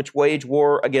lusts which wage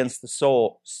war against the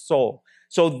soul.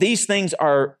 So these things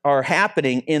are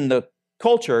happening in the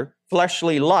culture,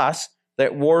 fleshly lusts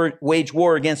that wage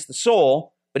war against the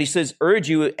soul. But he says, urge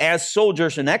you as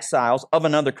soldiers and exiles of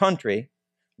another country.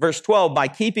 Verse 12, by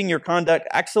keeping your conduct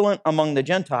excellent among the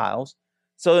Gentiles,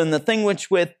 so in the thing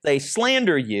which with they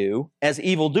slander you as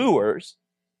evildoers,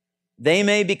 they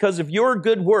may, because of your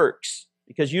good works,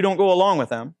 because you don't go along with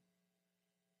them,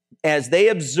 as they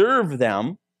observe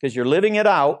them, because you're living it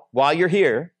out while you're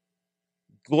here,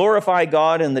 glorify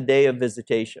God in the day of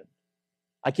visitation.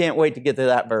 I can't wait to get to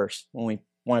that verse when we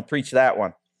want to preach that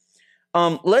one.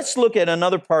 Let's look at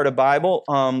another part of Bible.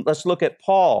 Let's look at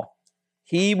Paul.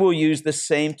 He will use the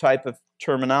same type of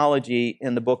terminology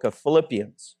in the book of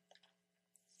Philippians.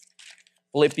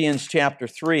 Philippians chapter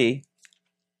 3,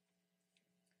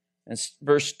 and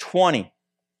verse 20.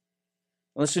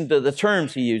 Listen to the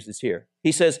terms he uses here.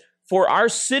 He says, for our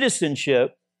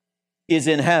citizenship is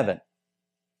in heaven.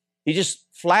 He just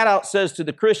flat out says to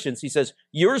the Christians, he says,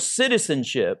 your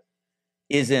citizenship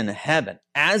is in heaven.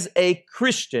 As a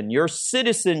Christian, your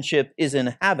citizenship is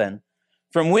in heaven,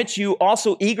 from which you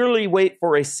also eagerly wait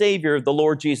for a Savior, the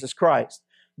Lord Jesus Christ.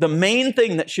 The main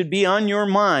thing that should be on your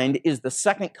mind is the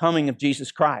second coming of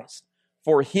Jesus Christ,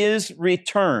 for his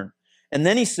return. And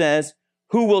then he says,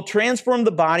 who will transform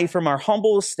the body from our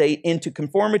humble estate into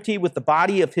conformity with the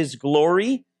body of his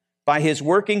glory by his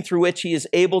working, through which he is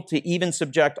able to even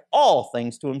subject all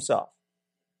things to himself.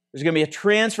 There's going to be a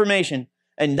transformation.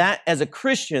 And that, as a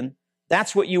Christian,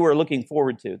 that's what you are looking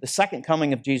forward to, the second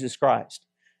coming of Jesus Christ.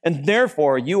 And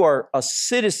therefore, you are a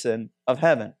citizen of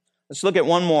heaven. Let's look at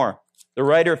one more. The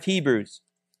writer of Hebrews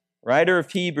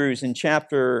in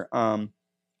chapter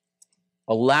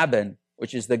 11,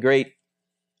 which is the great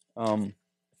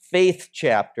faith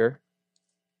chapter,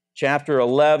 chapter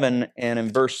 11, and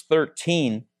in verse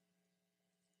 13,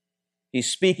 he's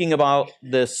speaking about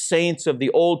the saints of the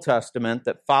Old Testament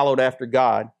that followed after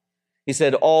God. He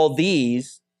said, all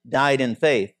these died in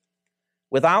faith,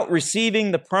 without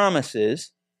receiving the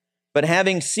promises, but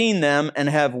having seen them and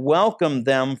have welcomed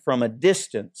them from a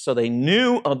distance. So they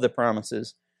knew of the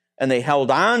promises, and they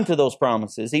held on to those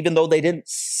promises, even though they didn't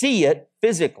see it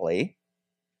physically.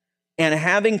 And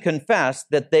having confessed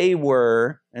that they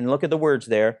were, and look at the words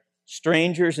there,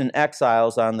 strangers and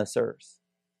exiles on this earth.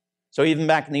 So even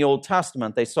back in the Old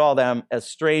Testament, they saw them as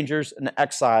strangers and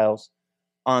exiles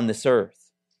on this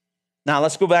earth. Now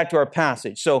let's go back to our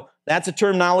passage. So that's a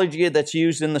terminology that's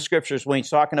used in the scriptures when he's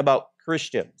talking about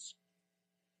Christians.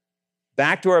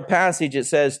 Back to our passage, it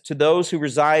says, to those who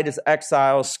reside as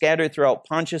exiles scattered throughout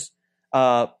Pontus,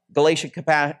 Galatia,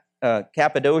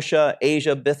 Cappadocia,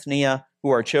 Asia, Bithynia, who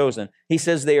are chosen. He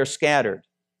says they are scattered.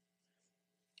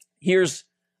 Here's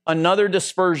another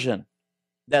dispersion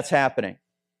that's happening,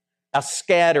 a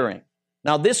scattering.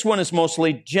 Now, this one is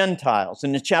mostly Gentiles.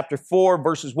 In chapter 4,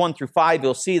 verses 1 through 5,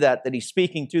 you'll see that he's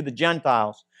speaking to the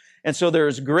Gentiles. And so there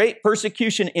is great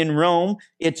persecution in Rome.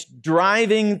 It's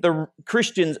driving the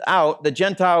Christians out, the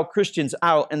Gentile Christians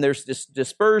out, and there's this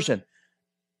dispersion.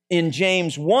 In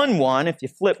James 1:1, if you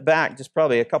flip back just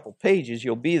probably a couple pages,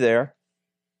 you'll be there.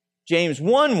 James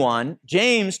 1:1,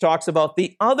 James talks about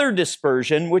the other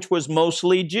dispersion, which was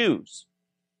mostly Jews.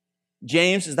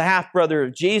 James is the half-brother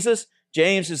of Jesus.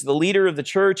 James is the leader of the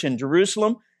church in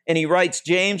Jerusalem. And he writes,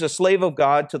 James, a slave of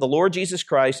God, to the Lord Jesus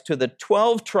Christ, to the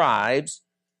 12 tribes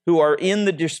who are in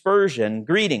the dispersion,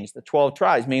 greetings, the 12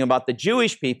 tribes, meaning about the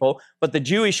Jewish people, but the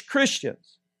Jewish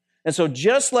Christians. And so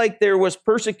just like there was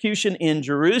persecution in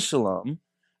Jerusalem,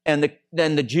 and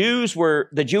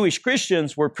the Jewish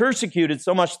Christians were persecuted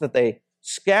so much that they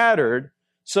scattered,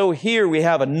 so here we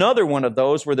have another one of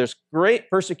those where there's great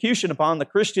persecution upon the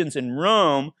Christians in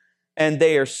Rome, and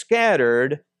they are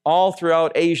scattered all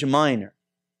throughout Asia Minor.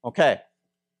 Okay.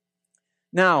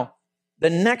 Now, the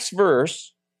next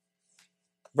verse,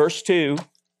 verse 2,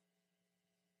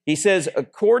 he says,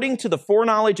 according to the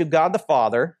foreknowledge of God the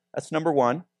Father, that's number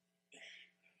 1,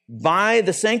 by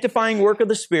the sanctifying work of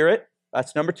the Spirit,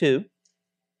 that's number 2.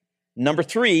 Number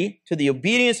 3, to the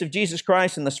obedience of Jesus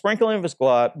Christ and the sprinkling of his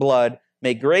blood,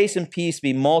 may grace and peace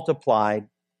be multiplied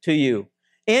to you.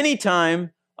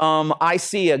 Anytime I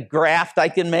see a graft I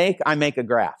can make, I make a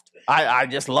graft. I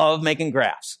just love making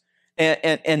grafts.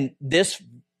 And this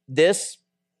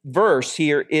verse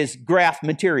here is graft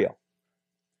material.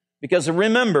 Because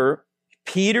remember,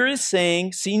 Peter is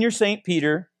saying, senior citizen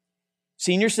Peter,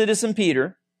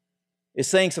 is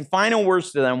saying some final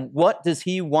words to them. What does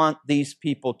he want these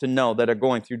people to know that are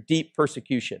going through deep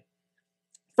persecution?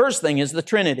 First thing is the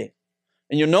Trinity.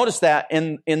 And you'll notice that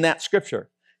in that scripture.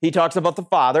 He talks about the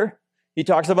Father, he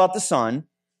talks about the Son,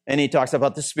 and he talks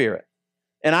about the Spirit.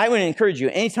 And I would encourage you,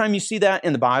 anytime you see that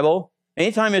in the Bible,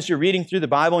 anytime as you're reading through the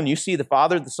Bible and you see the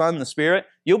Father, the Son, and the Spirit,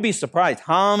 you'll be surprised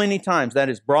how many times that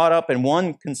is brought up in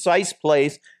one concise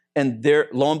place, and there,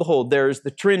 lo and behold, there's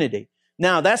the Trinity.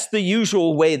 Now, that's the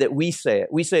usual way that we say it.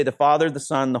 We say the Father, the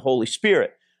Son, the Holy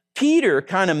Spirit. Peter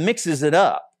kind of mixes it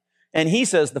up, and he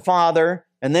says the Father,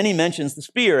 and then he mentions the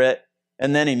Spirit,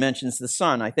 and then he mentions the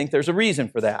Son. I think there's a reason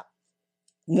for that.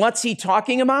 What's he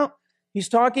talking about? He's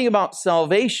talking about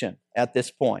salvation at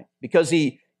this point, because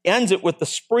he ends it with the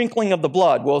sprinkling of the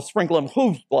blood. Well, sprinkling of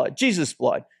whose blood? Jesus'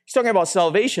 blood. He's talking about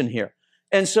salvation here.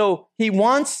 And so he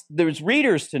wants those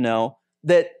readers to know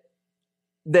that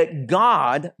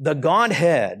God, the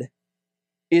Godhead,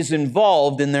 is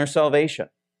involved in their salvation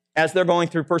as they're going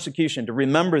through persecution, to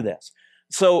remember this.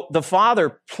 So the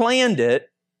Father planned it,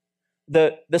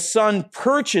 the Son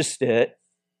purchased it,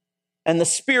 and the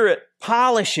Spirit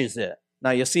polishes it.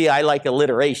 Now, you see, I like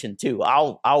alliteration too.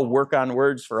 I'll work on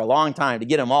words for a long time to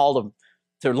get them all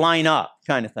to line up,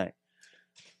 kind of thing.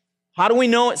 How do we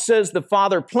know it says the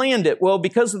Father planned it? Well,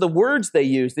 because of the words they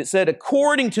used. It said,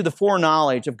 according to the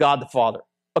foreknowledge of God the Father.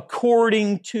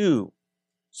 According to.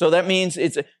 So that means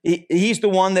he's the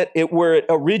one where it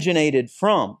originated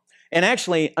from. And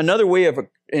actually, another way of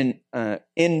in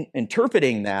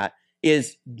interpreting that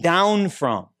is down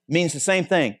from. It means the same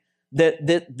thing.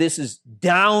 That this is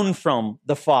down from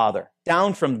the Father,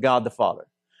 down from God the Father.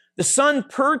 The Son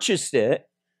purchased it.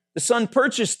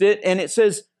 And it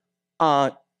says,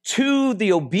 to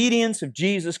the obedience of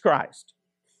Jesus Christ.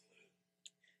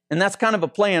 And that's kind of a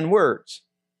play on words.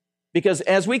 Because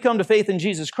as we come to faith in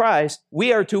Jesus Christ,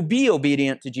 we are to be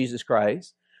obedient to Jesus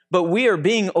Christ, but we are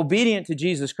being obedient to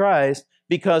Jesus Christ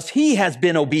because he has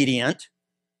been obedient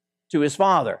to his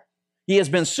Father. He has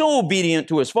been so obedient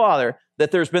to his Father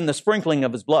that there's been the sprinkling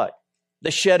of his blood, the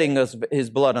shedding of his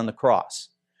blood on the cross.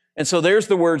 And so there's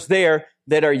the words there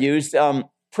that are used.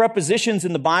 Prepositions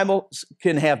in the Bible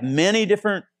can have many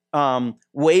different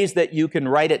ways that you can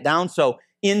write it down. So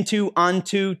into,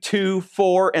 unto, to,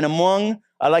 for, and among.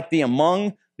 I like the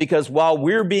among, because while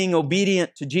we're being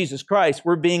obedient to Jesus Christ,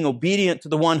 we're being obedient to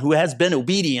the one who has been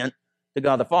obedient to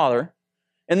God the Father.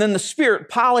 And then the Spirit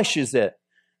polishes it.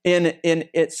 And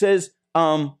it says,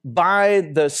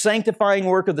 by the sanctifying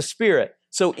work of the Spirit.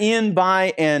 So in,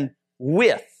 by, and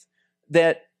with,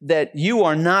 that you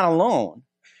are not alone.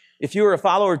 If you are a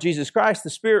follower of Jesus Christ,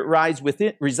 the Spirit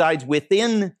resides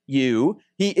within you.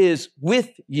 He is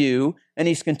with you, and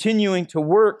he's continuing to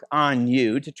work on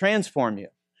you to transform you.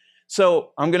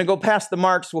 So I'm going to go past the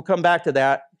marks. We'll come back to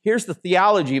that. Here's the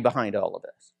theology behind all of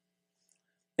this.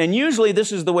 And usually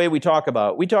this is the way we talk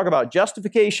about it. We talk about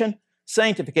justification,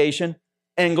 sanctification,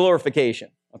 and glorification.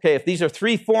 Okay, if these are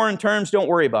three foreign terms, don't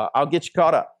worry about it. I'll get you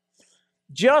caught up.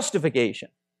 Justification,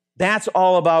 that's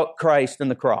all about Christ and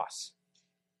the cross.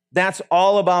 That's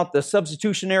all about the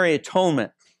substitutionary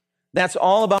atonement. That's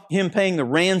all about him paying the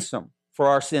ransom for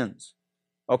our sins.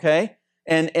 Okay?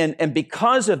 And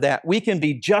because of that, we can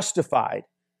be justified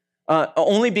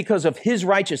only because of his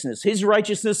righteousness. His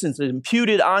righteousness is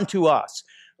imputed onto us.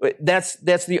 That's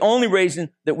the only reason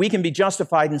that we can be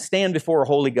justified and stand before a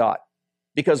holy God,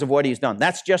 because of what he's done.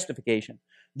 That's justification.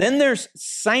 Then there's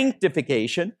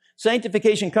sanctification.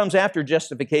 Sanctification comes after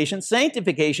justification.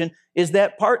 Sanctification is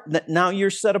that part that now you're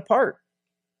set apart.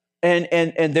 And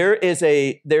there is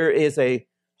a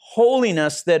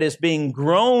holiness that is being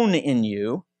grown in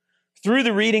you through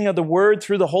the reading of the Word,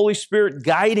 through the Holy Spirit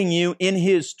guiding you in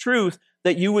his truth,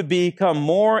 that you would become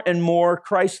more and more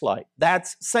Christ-like.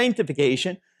 That's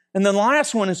sanctification. And then the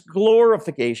last one is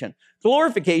glorification.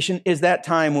 Glorification is that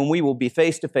time when we will be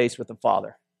face to face with the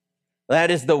Father. That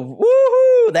is the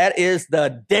woohoo, that is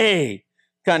the day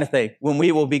kind of thing, when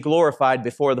we will be glorified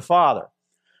before the Father.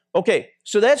 Okay,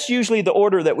 so that's usually the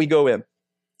order that we go in.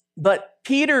 But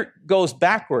Peter goes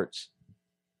backwards.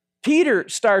 Peter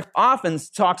often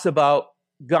talks about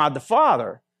God the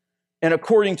Father, and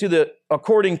according to the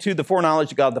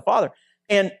foreknowledge of God the Father.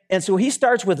 And so he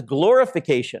starts with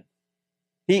glorification.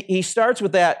 He starts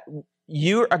with that.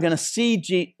 You're going to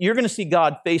see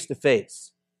God face to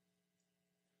face.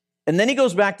 And then he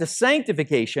goes back to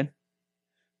sanctification.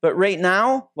 But right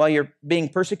now, while you're being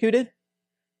persecuted,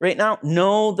 right now,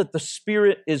 know that the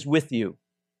Spirit is with you.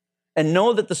 And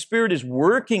know that the Spirit is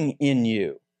working in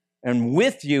you and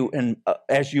with you, and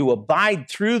as you abide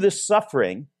through this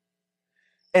suffering.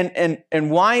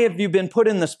 And why have you been put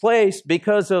in this place?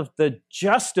 Because of the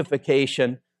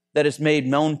justification that is made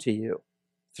known to you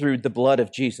through the blood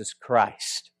of Jesus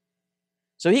Christ.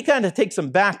 So he kind of takes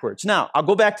them backwards. Now, I'll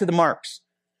go back to the marks.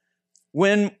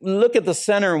 When we look at the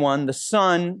center one, the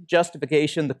Son,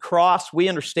 justification, the cross, we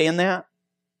understand that.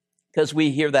 because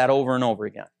we hear that over and over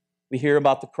again. We hear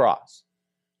about the cross.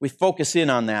 We focus in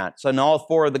on that. So in all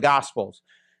 4 of the Gospels.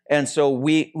 And so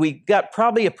we got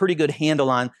probably a pretty good handle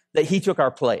on that he took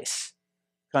our place,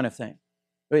 kind of thing.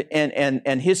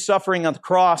 And his suffering on the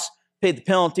cross paid the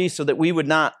penalty so that we would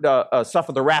not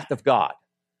suffer the wrath of God.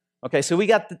 Okay, so we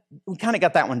kind of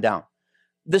got that one down.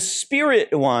 The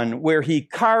Spirit one, where he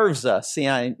carves us. See,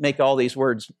 I make all these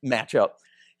words match up.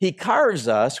 He carves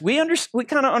us. We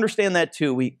kind of understand that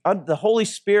too. The Holy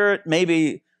Spirit,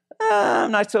 maybe,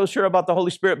 I'm not so sure about the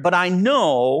Holy Spirit, but I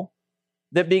know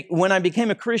that when I became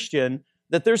a Christian,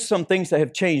 that there's some things that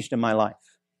have changed in my life.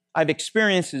 I've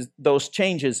experienced those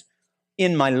changes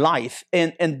in my life.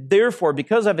 And therefore,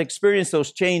 because I've experienced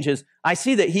those changes, I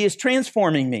see that he is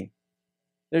transforming me.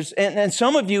 And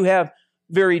some of you have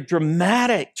very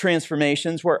dramatic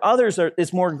transformations where others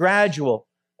it's more gradual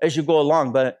as you go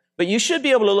along. But you should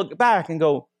be able to look back and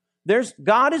go,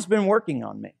 God has been working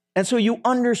on me. And so you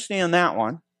understand that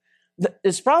one.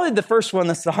 It's probably the first one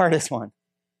that's the hardest one.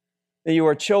 That you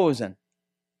are chosen.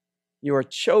 You are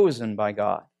chosen by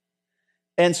God.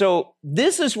 And so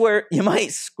this is where you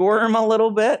might squirm a little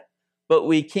bit, but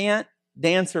we can't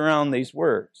dance around these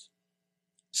words.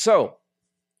 So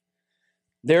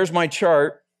there's my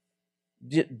chart.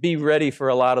 Be ready for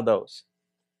a lot of those.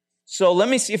 So let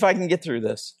me see if I can get through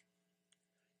this.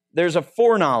 There's a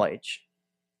foreknowledge.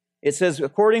 It says,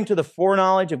 according to the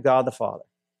foreknowledge of God the Father.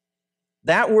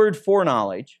 That word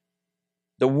foreknowledge,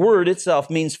 the word itself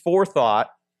means forethought,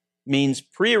 means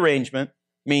prearrangement,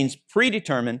 means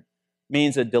predetermined,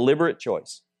 means a deliberate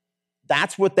choice.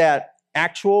 That's what that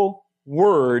actual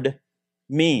word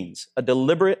means, a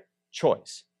deliberate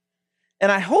choice.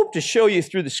 And I hope to show you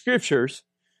through the scriptures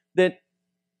that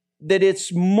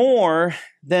it's more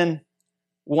than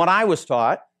what I was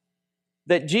taught,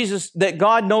 that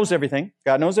God knows everything.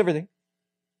 God knows everything.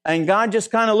 And God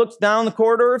just kind of looks down the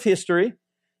corridor of history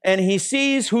and he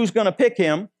sees who's going to pick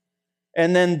him.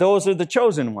 And then those are the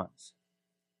chosen ones.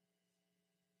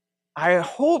 I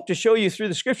hope to show you through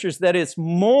the scriptures that it's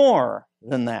more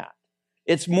than that.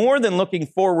 It's more than looking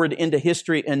forward into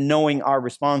history and knowing our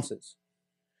responses.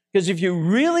 Because if you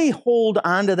really hold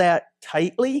on to that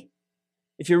tightly,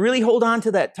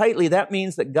 that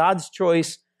means that God's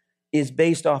choice is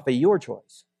based off of your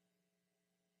choice.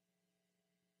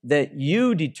 That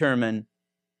you determine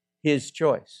his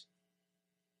choice.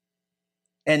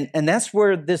 And that's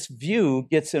where this view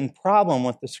gets in problem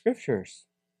with the scriptures.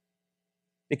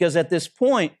 Because at this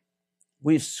point,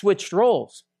 we've switched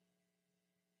roles.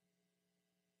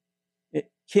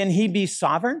 Can he be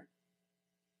sovereign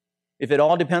if it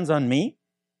all depends on me?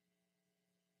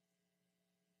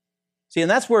 See,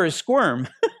 and that's where you squirm.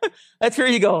 That's where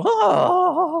you go,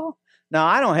 oh. Now,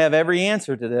 I don't have every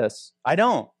answer to this. I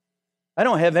don't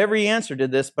have every answer to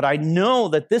this, but I know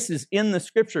that this is in the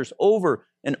scriptures over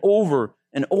and over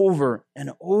and over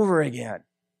and over again.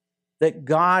 That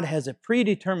God has a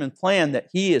predetermined plan that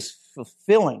he is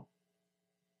fulfilling.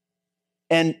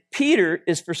 And Peter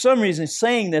is for some reason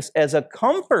saying this as a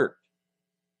comfort.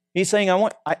 He's saying, I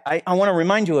want to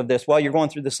remind you of this while you're going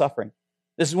through the suffering.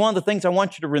 This is one of the things I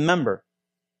want you to remember,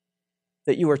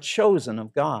 that you are chosen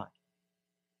of God.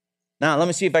 Now, let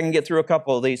me see if I can get through a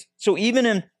couple of these. So even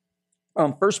in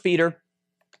 1 Peter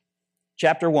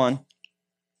chapter 1,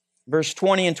 verse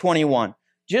 20 and 21,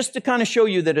 just to kind of show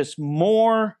you that it's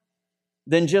more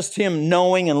than just him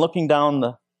knowing and looking down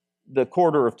the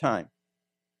corridor of time.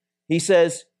 He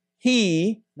says,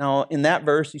 now in that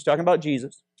verse, he's talking about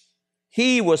Jesus.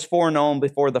 He was foreknown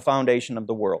before the foundation of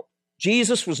the world.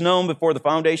 Jesus was known before the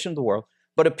foundation of the world,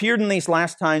 but appeared in these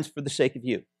last times for the sake of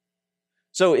you.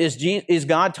 So is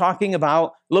God talking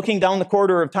about looking down the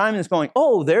corridor of time and going,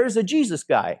 oh, there's a Jesus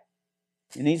guy,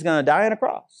 and he's going to die on a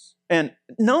cross? And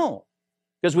no,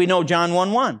 because we know John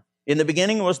 1:1. In the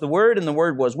beginning was the Word, and the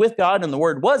Word was with God, and the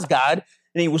Word was God,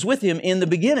 and he was with him in the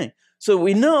beginning. So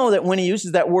we know that when he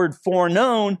uses that word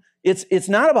foreknown, it's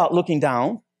not about looking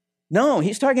down. No,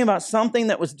 he's talking about something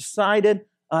that was decided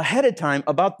ahead of time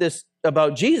about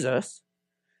Jesus,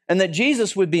 and that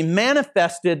Jesus would be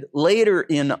manifested later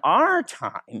in our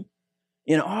time,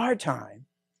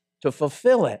 to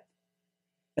fulfill it.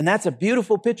 And that's a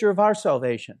beautiful picture of our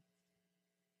salvation.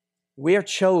 We are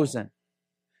chosen.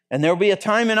 And there will be a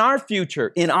time in our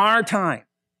future, in our time,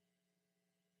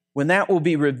 when that will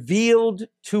be revealed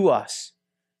to us.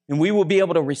 And we will be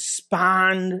able to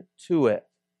respond to it.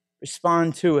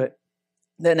 Respond to it.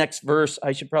 That next verse,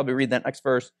 I should probably read that next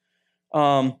verse.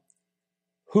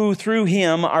 Who through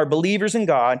him are believers in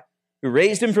God, who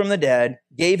raised him from the dead,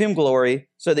 gave him glory,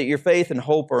 so that your faith and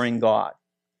hope are in God.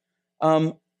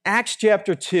 Acts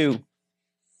chapter 2,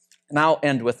 and I'll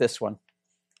end with this one.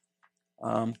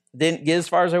 Didn't get as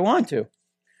far as I want to.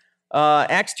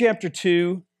 Acts chapter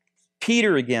 2,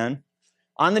 Peter again,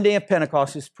 on the day of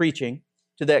Pentecost, is preaching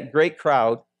to that great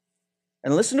crowd.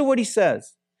 And listen to what he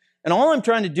says. And all I'm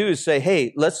trying to do is say,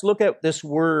 hey, let's look at this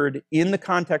word in the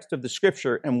context of the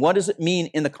Scripture, and what does it mean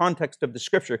in the context of the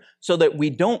Scripture, so that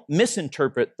we don't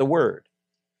misinterpret the word.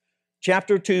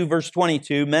 Chapter 2, verse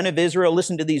 22, men of Israel,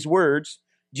 listen to these words.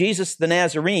 Jesus the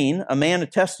Nazarene, a man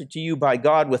attested to you by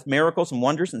God with miracles and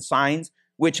wonders and signs,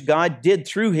 which God did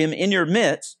through him in your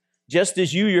midst, just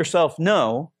as you yourself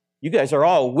know. You guys are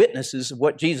all witnesses of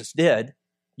what Jesus did.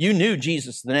 You knew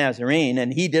Jesus the Nazarene,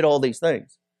 and he did all these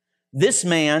things. This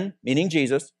man, meaning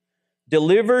Jesus,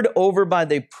 delivered over by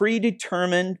the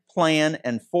predetermined plan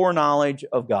and foreknowledge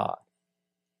of God.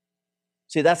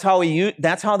 See, that's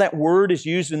how that word is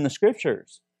used in the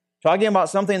Scriptures. Talking about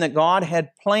something that God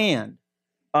had planned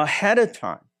ahead of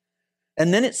time.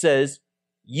 And then it says,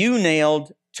 you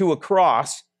nailed to a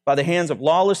cross by the hands of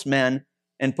lawless men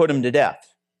and put him to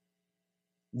death.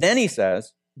 Then he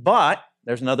says, but,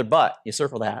 there's another but, you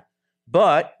circle that,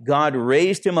 but God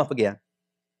raised him up again,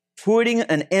 putting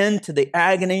an end to the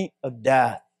agony of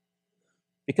death.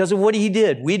 Because of what he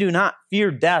did, we do not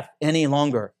fear death any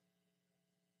longer.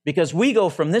 Because we go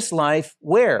from this life,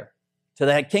 where? To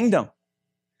that kingdom.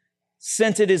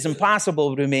 Since it is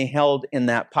impossible to be held in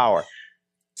that power.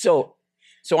 So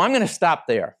I'm going to stop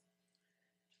there.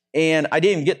 And I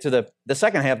didn't get to the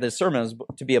second half of this sermon is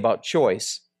to be about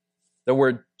choice. The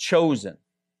word chosen.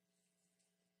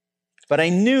 But I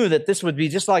knew that this would be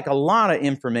just like a lot of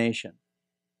information.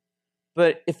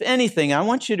 But if anything, I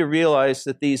want you to realize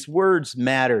that these words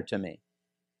matter to me.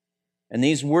 And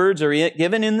these words are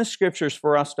given in the Scriptures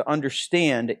for us to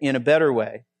understand in a better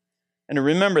way. And to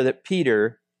remember that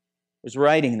Peter was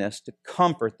writing this to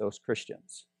comfort those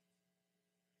Christians.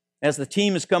 As the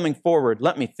team is coming forward,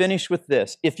 let me finish with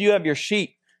this. If you have your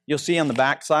sheet, you'll see on the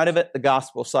back side of it, the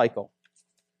gospel cycle.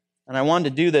 And I wanted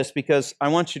to do this because I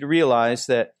want you to realize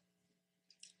that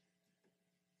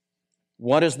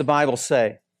what does the Bible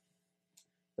say?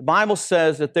 The Bible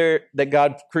says that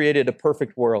God created a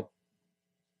perfect world.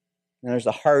 And there's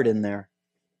a heart in there,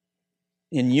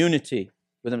 in unity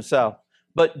with himself.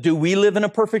 But do we live in a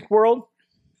perfect world?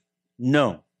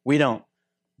 No, we don't.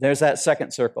 There's that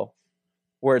second circle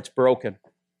where it's broken.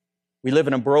 We live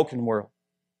in a broken world.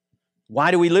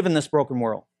 Why do we live in this broken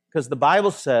world? Because the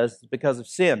Bible says, because of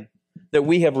sin, that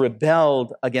we have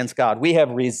rebelled against God. We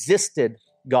have resisted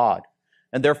God.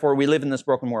 And therefore, we live in this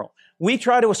broken world. We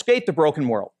try to escape the broken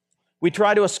world. We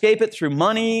try to escape it through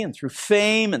money and through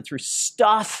fame and through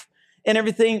stuff and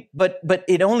everything, but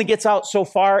it only gets out so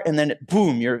far, and then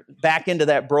boom, you're back into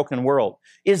that broken world.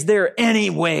 Is there any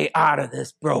way out of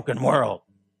this broken world?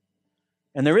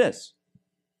 And there is.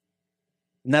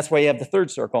 And that's why you have the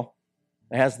third circle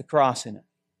that has the cross in it.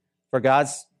 For God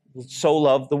so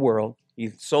loved the world, he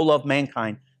so loved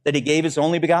mankind, that he gave his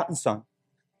only begotten Son,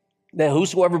 that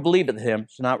whosoever believeth in him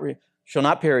shall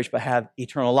not perish, but have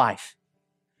eternal life.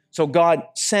 So God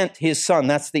sent his Son,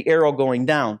 that's the arrow going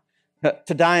down,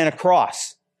 to die on a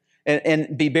cross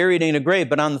and be buried in a grave.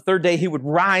 But on the third day, he would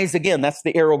rise again. That's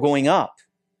the arrow going up.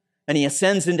 And he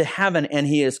ascends into heaven, and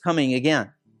he is coming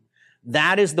again.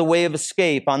 That is the way of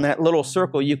escape on that little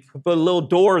circle. You put a little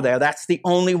door there. That's the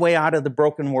only way out of the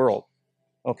broken world.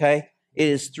 Okay? It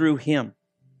is through him.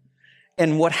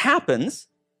 And what happens,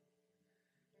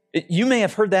 you may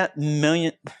have heard that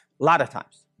a lot of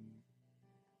times.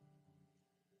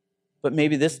 But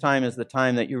maybe this time is the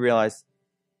time that you realize,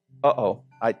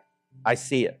 I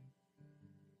see it.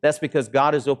 That's because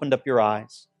God has opened up your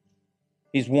eyes.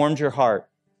 He's warmed your heart.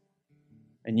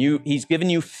 And he's given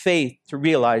you faith to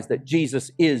realize that Jesus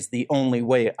is the only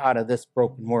way out of this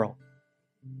broken world.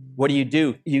 What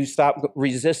do? You stop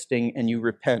resisting and you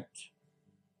repent.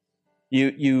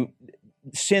 You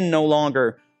sin no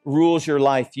longer rules your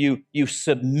life. You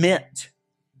submit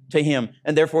to him,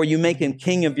 and therefore you make him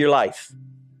king of your life.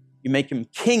 You make him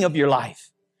king of your life.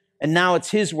 And now it's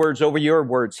his words over your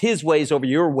words, his ways over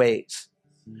your ways.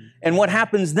 And what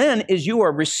happens then is you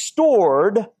are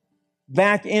restored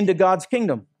back into God's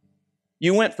kingdom.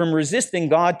 You went from resisting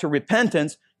God to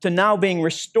repentance to now being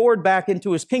restored back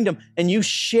into his kingdom. And you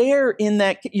share in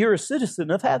that. You're a citizen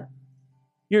of heaven.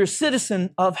 You're a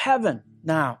citizen of heaven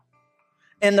now.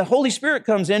 And the Holy Spirit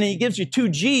comes in and he gives you 2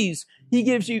 G's.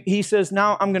 He says,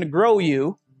 now I'm going to grow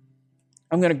you.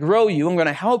 I'm going to grow you. I'm going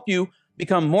to help you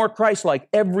become more Christ-like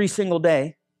every single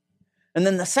day. And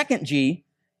then the second G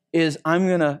is I'm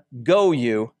going to go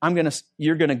you.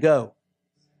 You're going to go.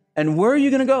 And where are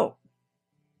you going to go?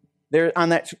 There on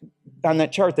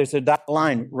that chart, there's a dotted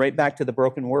line right back to the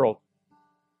broken world.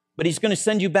 But he's going to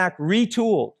send you back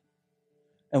retooled.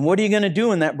 And what are you going to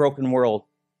do in that broken world,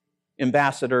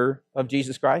 ambassador of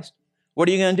Jesus Christ? What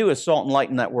are you going to do as salt and light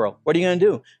in that world? What are you going to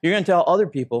do? You're going to tell other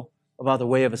people about the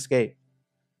way of escape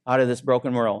out of this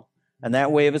broken world. And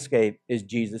that way of escape is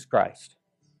Jesus Christ.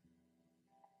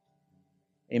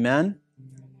 Amen?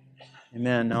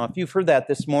 Amen. Now, if you've heard that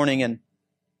this morning and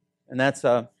that's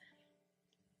a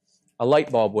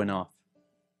light bulb went off.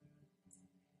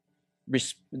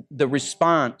 The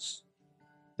response,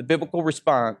 the biblical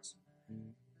response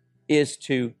is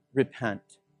to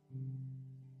repent.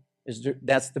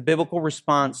 That's the biblical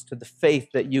response to the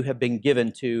faith that you have been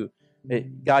given to.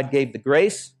 God gave the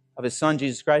grace of His Son,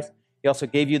 Jesus Christ. He also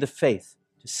gave you the faith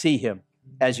to see Him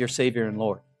as your Savior and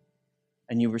Lord.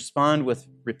 And you respond with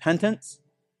repentance.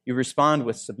 You respond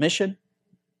with submission.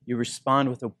 You respond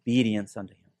with obedience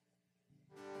unto Him.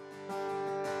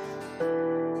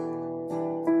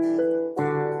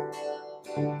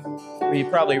 Well, you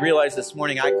probably realized this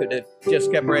morning I could have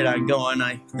just kept right on going.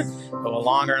 I go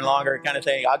longer and longer kind of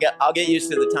thing. I'll get used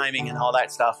to the timing and all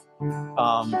that stuff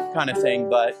kind of thing.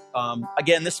 But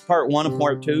again, this is part 1 of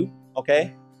part 2,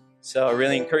 okay? So I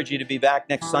really encourage you to be back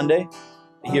next Sunday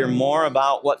to hear more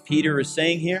about what Peter is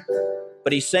saying here.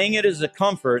 But he's saying it as a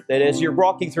comfort that as you're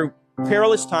walking through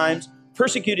perilous times,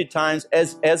 persecuted times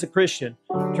as a Christian,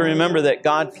 to remember that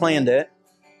God planned it,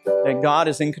 that God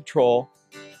is in control,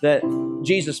 that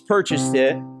Jesus purchased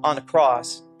it on the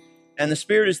cross, and the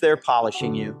Spirit is there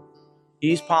polishing you.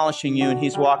 He's polishing you, and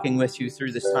He's walking with you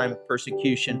through this time of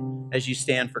persecution as you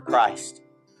stand for Christ.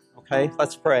 Okay,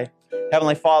 let's pray.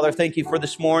 Heavenly Father, thank you for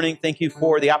this morning. Thank you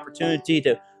for the opportunity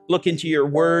to look into your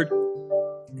Word.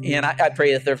 And I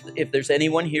pray that if there's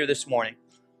anyone here this morning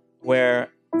where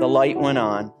the light went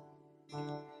on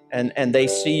and they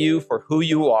see you for who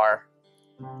you are,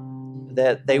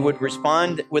 that they would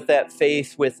respond with that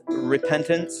faith, with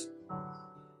repentance,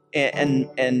 and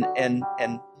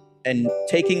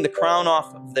taking the crown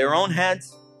off of their own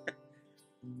heads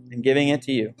and giving it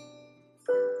to you,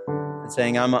 and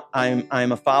saying, "I'm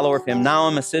a follower of Him. Now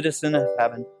I'm a citizen of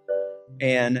heaven,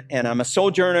 and I'm a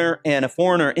sojourner and a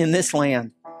foreigner in this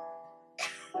land,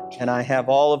 and I have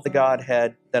all of the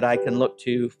Godhead that I can look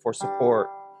to for support."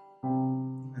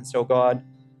 And so, God,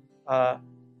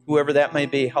 whoever that may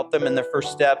be, help them in their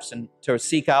first steps and to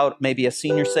seek out maybe a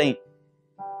senior saint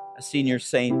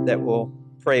that will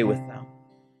pray with them.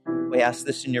 We ask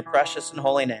this in your precious and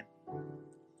holy name.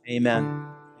 Amen.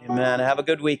 Amen. Have a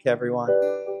good week, everyone.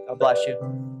 God bless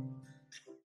you.